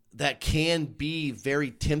can be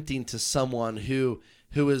very tempting to someone who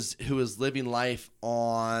is living life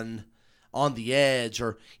on the edge,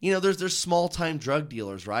 or there's small time drug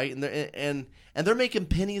dealers, right? And they're making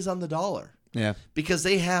pennies on the dollar. Yeah. because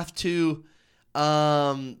they have to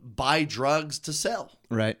buy drugs to sell.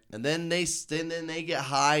 Right. And then they get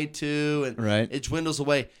high too, and Right. it dwindles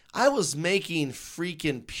away. I was making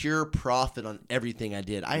freaking pure profit on everything I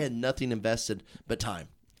did. I had nothing invested but time.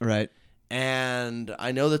 Right. And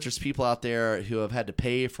I know that there's people out there who have had to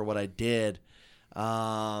pay for what I did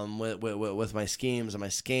with my schemes and my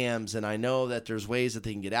scams, and I know that there's ways that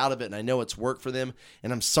they can get out of it, and I know it's worked for them,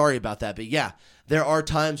 and I'm sorry about that. But yeah, there are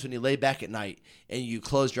times when you lay back at night and you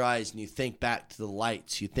close your eyes and you think back to the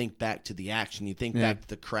lights, you think back to the action, you think back to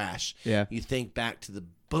the crash, you think back to the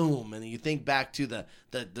boom, and you think back to the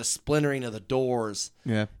splintering of the doors,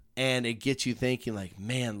 and it gets you thinking like,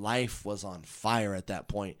 man, life was on fire at that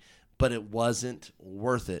point, but it wasn't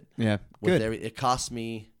worth it. Yeah. Good. It cost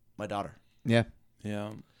me my daughter. Yeah.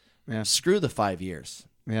 Yeah. Yeah. Screw the 5 years.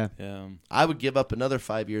 Yeah. Yeah. I would give up another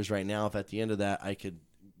 5 years right now if at the end of that I could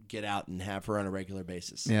get out and have her on a regular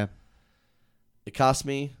basis. Yeah. It cost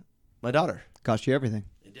me my daughter. Cost you everything.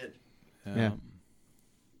 It did. Yeah.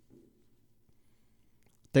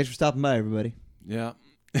 Thanks for stopping by, everybody. Yeah.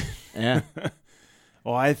 Yeah.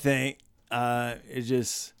 Well, I think it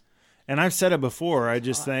just, and I've said it before, I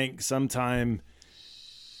just think sometime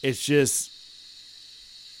it's just,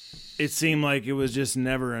 it seemed like it was just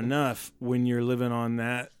never enough when you're living on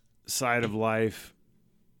that side of life,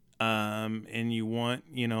 and you want,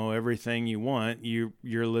 everything you want.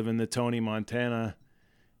 You're living the Tony Montana,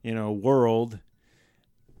 world,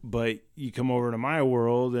 but you come over to my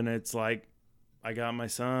world and it's like, I got my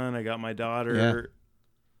son, I got my daughter,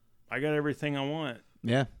 I got everything I want.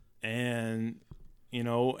 Yeah. And,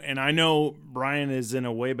 and I know Brian is in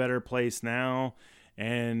a way better place now.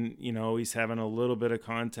 And, he's having a little bit of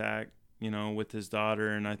contact, with his daughter.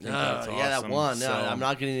 And I think that's awesome. Yeah, that one. No, So, I'm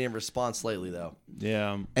not getting any response lately, though.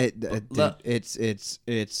 Yeah. It's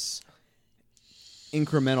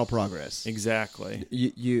incremental progress. Exactly.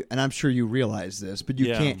 You and I'm sure you realize this, but you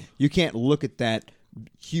Yeah. can't look at that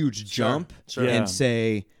huge jump Sure. Yeah. and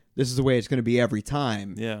say this is the way it's going to be every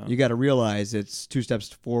time. Yeah. You got to realize it's 2 steps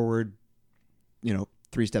forward,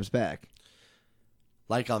 3 steps back.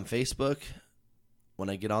 Like on Facebook, when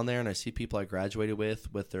I get on there and I see people I graduated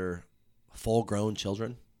with their full-grown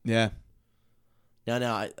children. Yeah.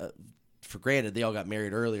 Now, I, for granted, they all got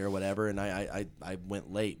married early or whatever, and I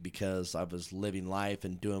went late because I was living life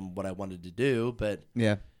and doing what I wanted to do. But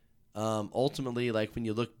Yeah. ultimately, like when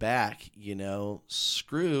you look back,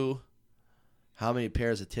 screw how many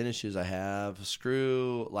pairs of tennis shoes I have,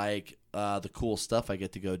 screw like the cool stuff I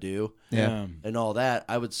get to go do, Yeah. and all that.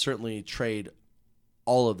 I would certainly trade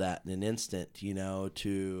all of that in an instant,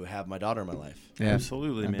 to have my daughter in my life. Yeah.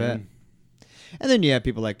 Absolutely, I man. bet. And then you have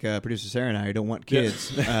people like producer Sarah and I who don't want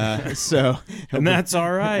kids. So And that's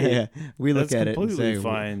all right. Yeah, we look That's at it and completely say,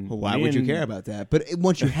 fine. well, why Me would you and- care about that? But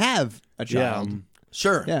once you have a child,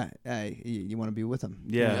 Sure. you want to be with them.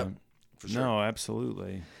 Yeah. Yep, for sure. No,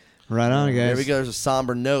 absolutely. Right on, guys. There we go. There's a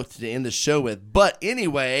somber note to end the show with. But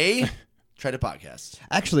anyway, try to podcast.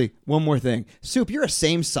 Actually, one more thing. Soup, you're a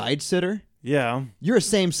same side sitter. Yeah. You're a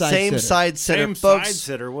same side Same sitter. side sitter, Same folks. side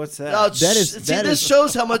sitter. What's that? Oh, That is- see, that this is-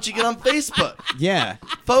 shows how much you get on Facebook. Yeah.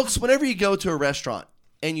 Folks, whenever you go to a restaurant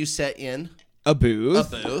and you set in A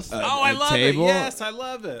booth. a booth. I love table. it. Yes, I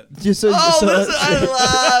love it. Just listen,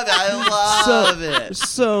 I love it.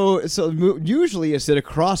 So usually you sit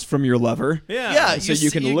across from your lover. Yeah. Yeah, So you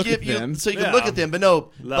can look at them. So you can Yeah. look at them, but no,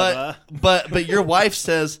 Lover. but your wife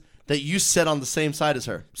says that you sit on the same side as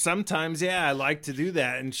her. Sometimes, yeah, I like to do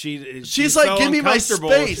that, and she's like, so "Give me my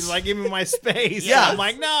uncomfortable." space. She's like, "Give me my space." Yeah. I'm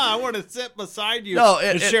like, "No, I want to sit beside you No,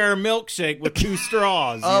 and share a milkshake with 2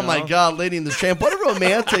 straws." Oh you my know? God, Lady in the Tramp, what a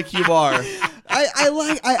romantic you are.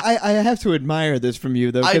 I have to admire this from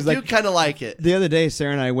you though. I 'cause, do kind of like it. The other day,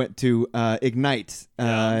 Sarah and I went to Ignite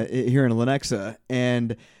here in Lenexa,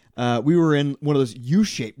 and we were in one of those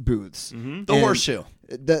U-shaped booths. The And horseshoe.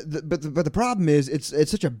 But the problem is it's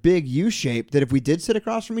such a big U shape that if we did sit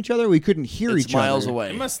across from each other, we couldn't hear It's each miles other. away.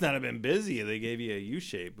 It must not have been busy. They gave you a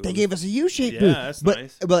U-shape. They gave us a U-shaped Yeah, booth. that's but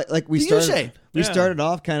nice. but like we The started U-shape. we Yeah. started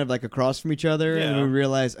off kind of like across from each other, and Yeah. we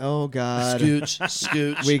realized, oh God. Scooch,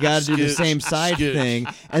 scooch. We got to do the scooch, same side scooch. thing,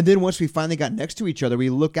 and then once we finally got next to each other, we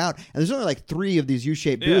look out, and there's only like 3 of these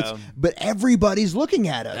U-shaped booths, Yeah. but everybody's looking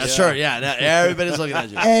at us. Sure, yeah. Now everybody's looking at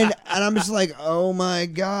you. And I'm just like, oh my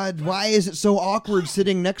God, why is it so awkward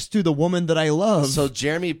sitting next to the woman that I love? So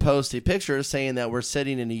Jeremy posted a picture saying that we're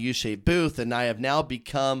sitting in a U-shaped booth, and I have now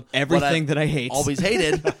become Everything what that I hate. always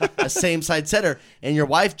hated, a same side setter. And your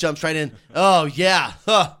wife jumps right in. Oh yeah,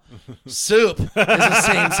 Soup is a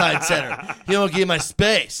same side setter. He won't give my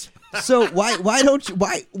space. So why don't you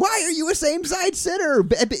why are you a same side sitter?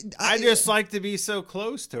 I just like to be so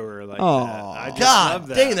close to her like Aw. that. I just God love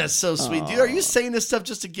that. dang, that's so sweet, dude. Are you saying this stuff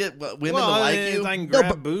just to get women well, to like I you? can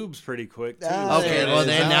grab boobs pretty quick too. Okay, well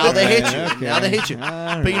then Okay. now they hate you. Okay. Now they hate you.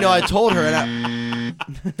 All But you know, I told her, and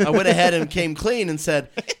I went ahead and came clean and said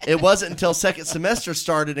it wasn't until second semester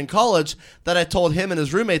started in college that I told him and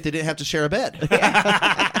his roommate they didn't have to share a bed.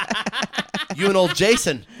 You and old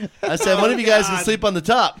Jason. I said, one of you guys can God. sleep on the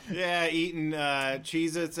top. Yeah, eating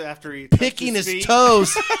Cheez-Its after he Picking touched his feet.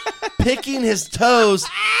 toes,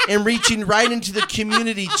 and reaching right into the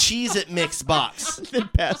community Cheez-It mix box. then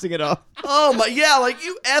passing it off. Oh my, yeah, like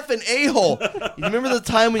you effing a-hole. You remember the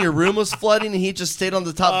time when your room was flooding and he just stayed on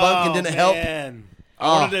the top bunk and didn't help? Man.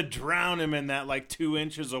 Oh. I wanted to drown him in that like 2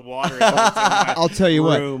 inches of water. that was in my I'll tell you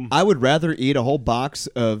room. what. I would rather eat a whole box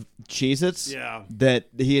of Cheez-Its Yeah. that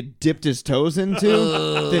he had dipped his toes into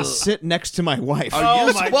than sit next to my wife.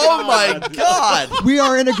 Oh my Oh my God. God. We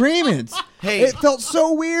are in agreement. Hey. It felt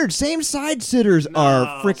so weird. Same side sitters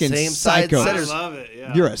are freaking Same side psychos. I sitters. love it.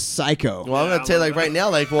 Yeah. You're a psycho. Well, I'm going to tell you, like, right now,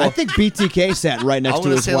 like, well, I think BTK sat right next I'm to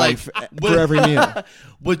gonna his say, like, wife would- for every meal.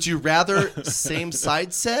 would you rather same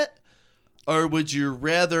side set? Or would you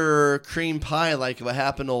rather cream pie like what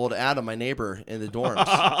happened to old Adam, my neighbor, in the dorms?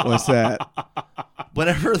 What's that?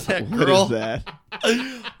 Whenever that What girl, is that?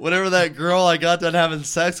 whenever that girl I got done having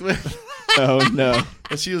sex with, Oh no.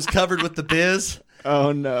 and she was covered with the biz,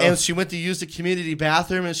 Oh no. and she went to use the community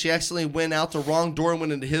bathroom, and she accidentally went out the wrong door and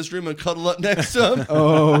went into his room and cuddled up next to him,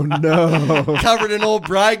 Oh no. covered in old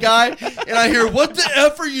bride guy, and I hear, "What the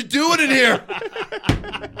F are you doing in here?"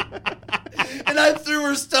 And I threw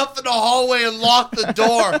her stuff in the hallway and locked the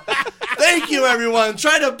door. Thank you, everyone.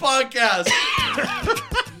 Try to podcast.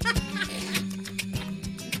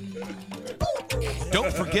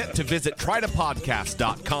 Don't forget to visit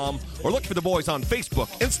trytopodcast.com or look for the boys on Facebook,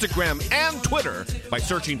 Instagram, and Twitter by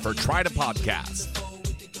searching for Try to Podcast.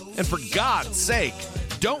 And for God's sake,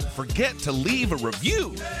 don't forget to leave a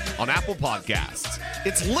review on Apple Podcasts.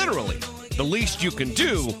 It's literally the least you can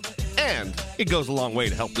do, and it goes a long way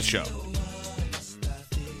to help the show.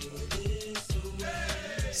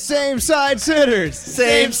 Same side sitters.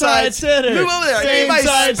 Same side sitters. Move over there. Same Give me my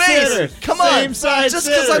side space. sitters. Come on. Same side Just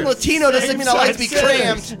because I'm sitters. Latino doesn't Same mean I like to be side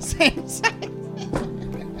crammed. sitters. Same side.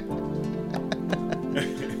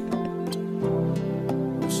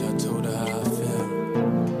 Wish I told her how I feel.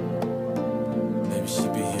 Maybe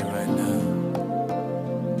she'd be here right now.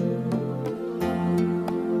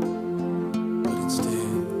 But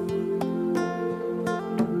instead,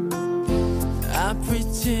 I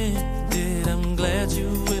pretended I'm glad you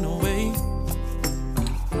went away.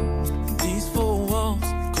 These four walls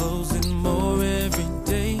closing more every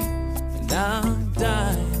day, and I'm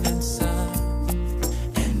dying inside.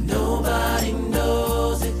 And nobody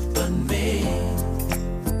knows it but me.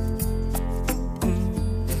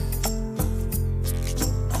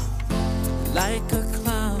 Like a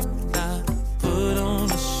clown, I put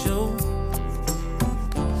on a show.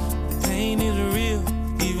 Pain is real,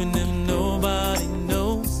 even if nobody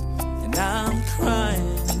knows. And I'm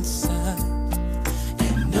crying inside.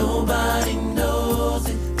 And nobody knows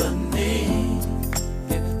it but me.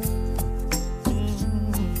 Yeah.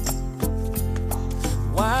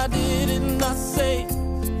 Why didn't I say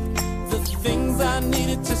the things I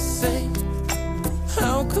needed to say?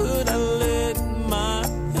 How could I let my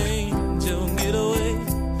angel get away?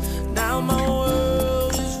 Now my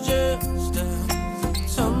world is just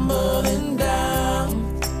tumbling down.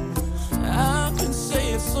 I can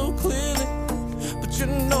say it so clearly, but you're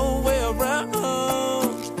nowhere around.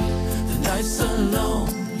 The nights are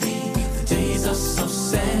lonely, the days are so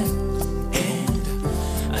sad,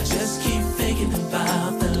 and I just keep thinking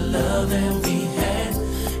about the love that we had,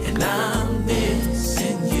 and I'm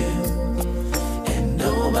missing you. And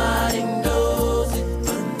nobody knows it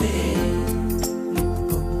but me.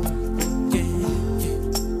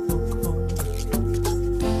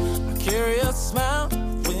 I carry a smile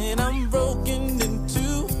when I'm broken in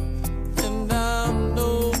two, and I'm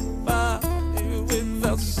nobody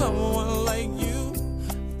without someone like you.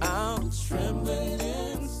 I'm trembling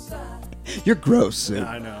inside. You're gross, Sue.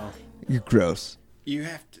 I know. You're gross. You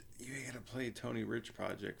gotta play Tony Rich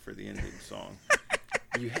Project for the ending song.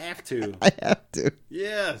 You have to. I have to.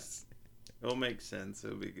 Yes. It'll make sense.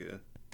 It'll be good.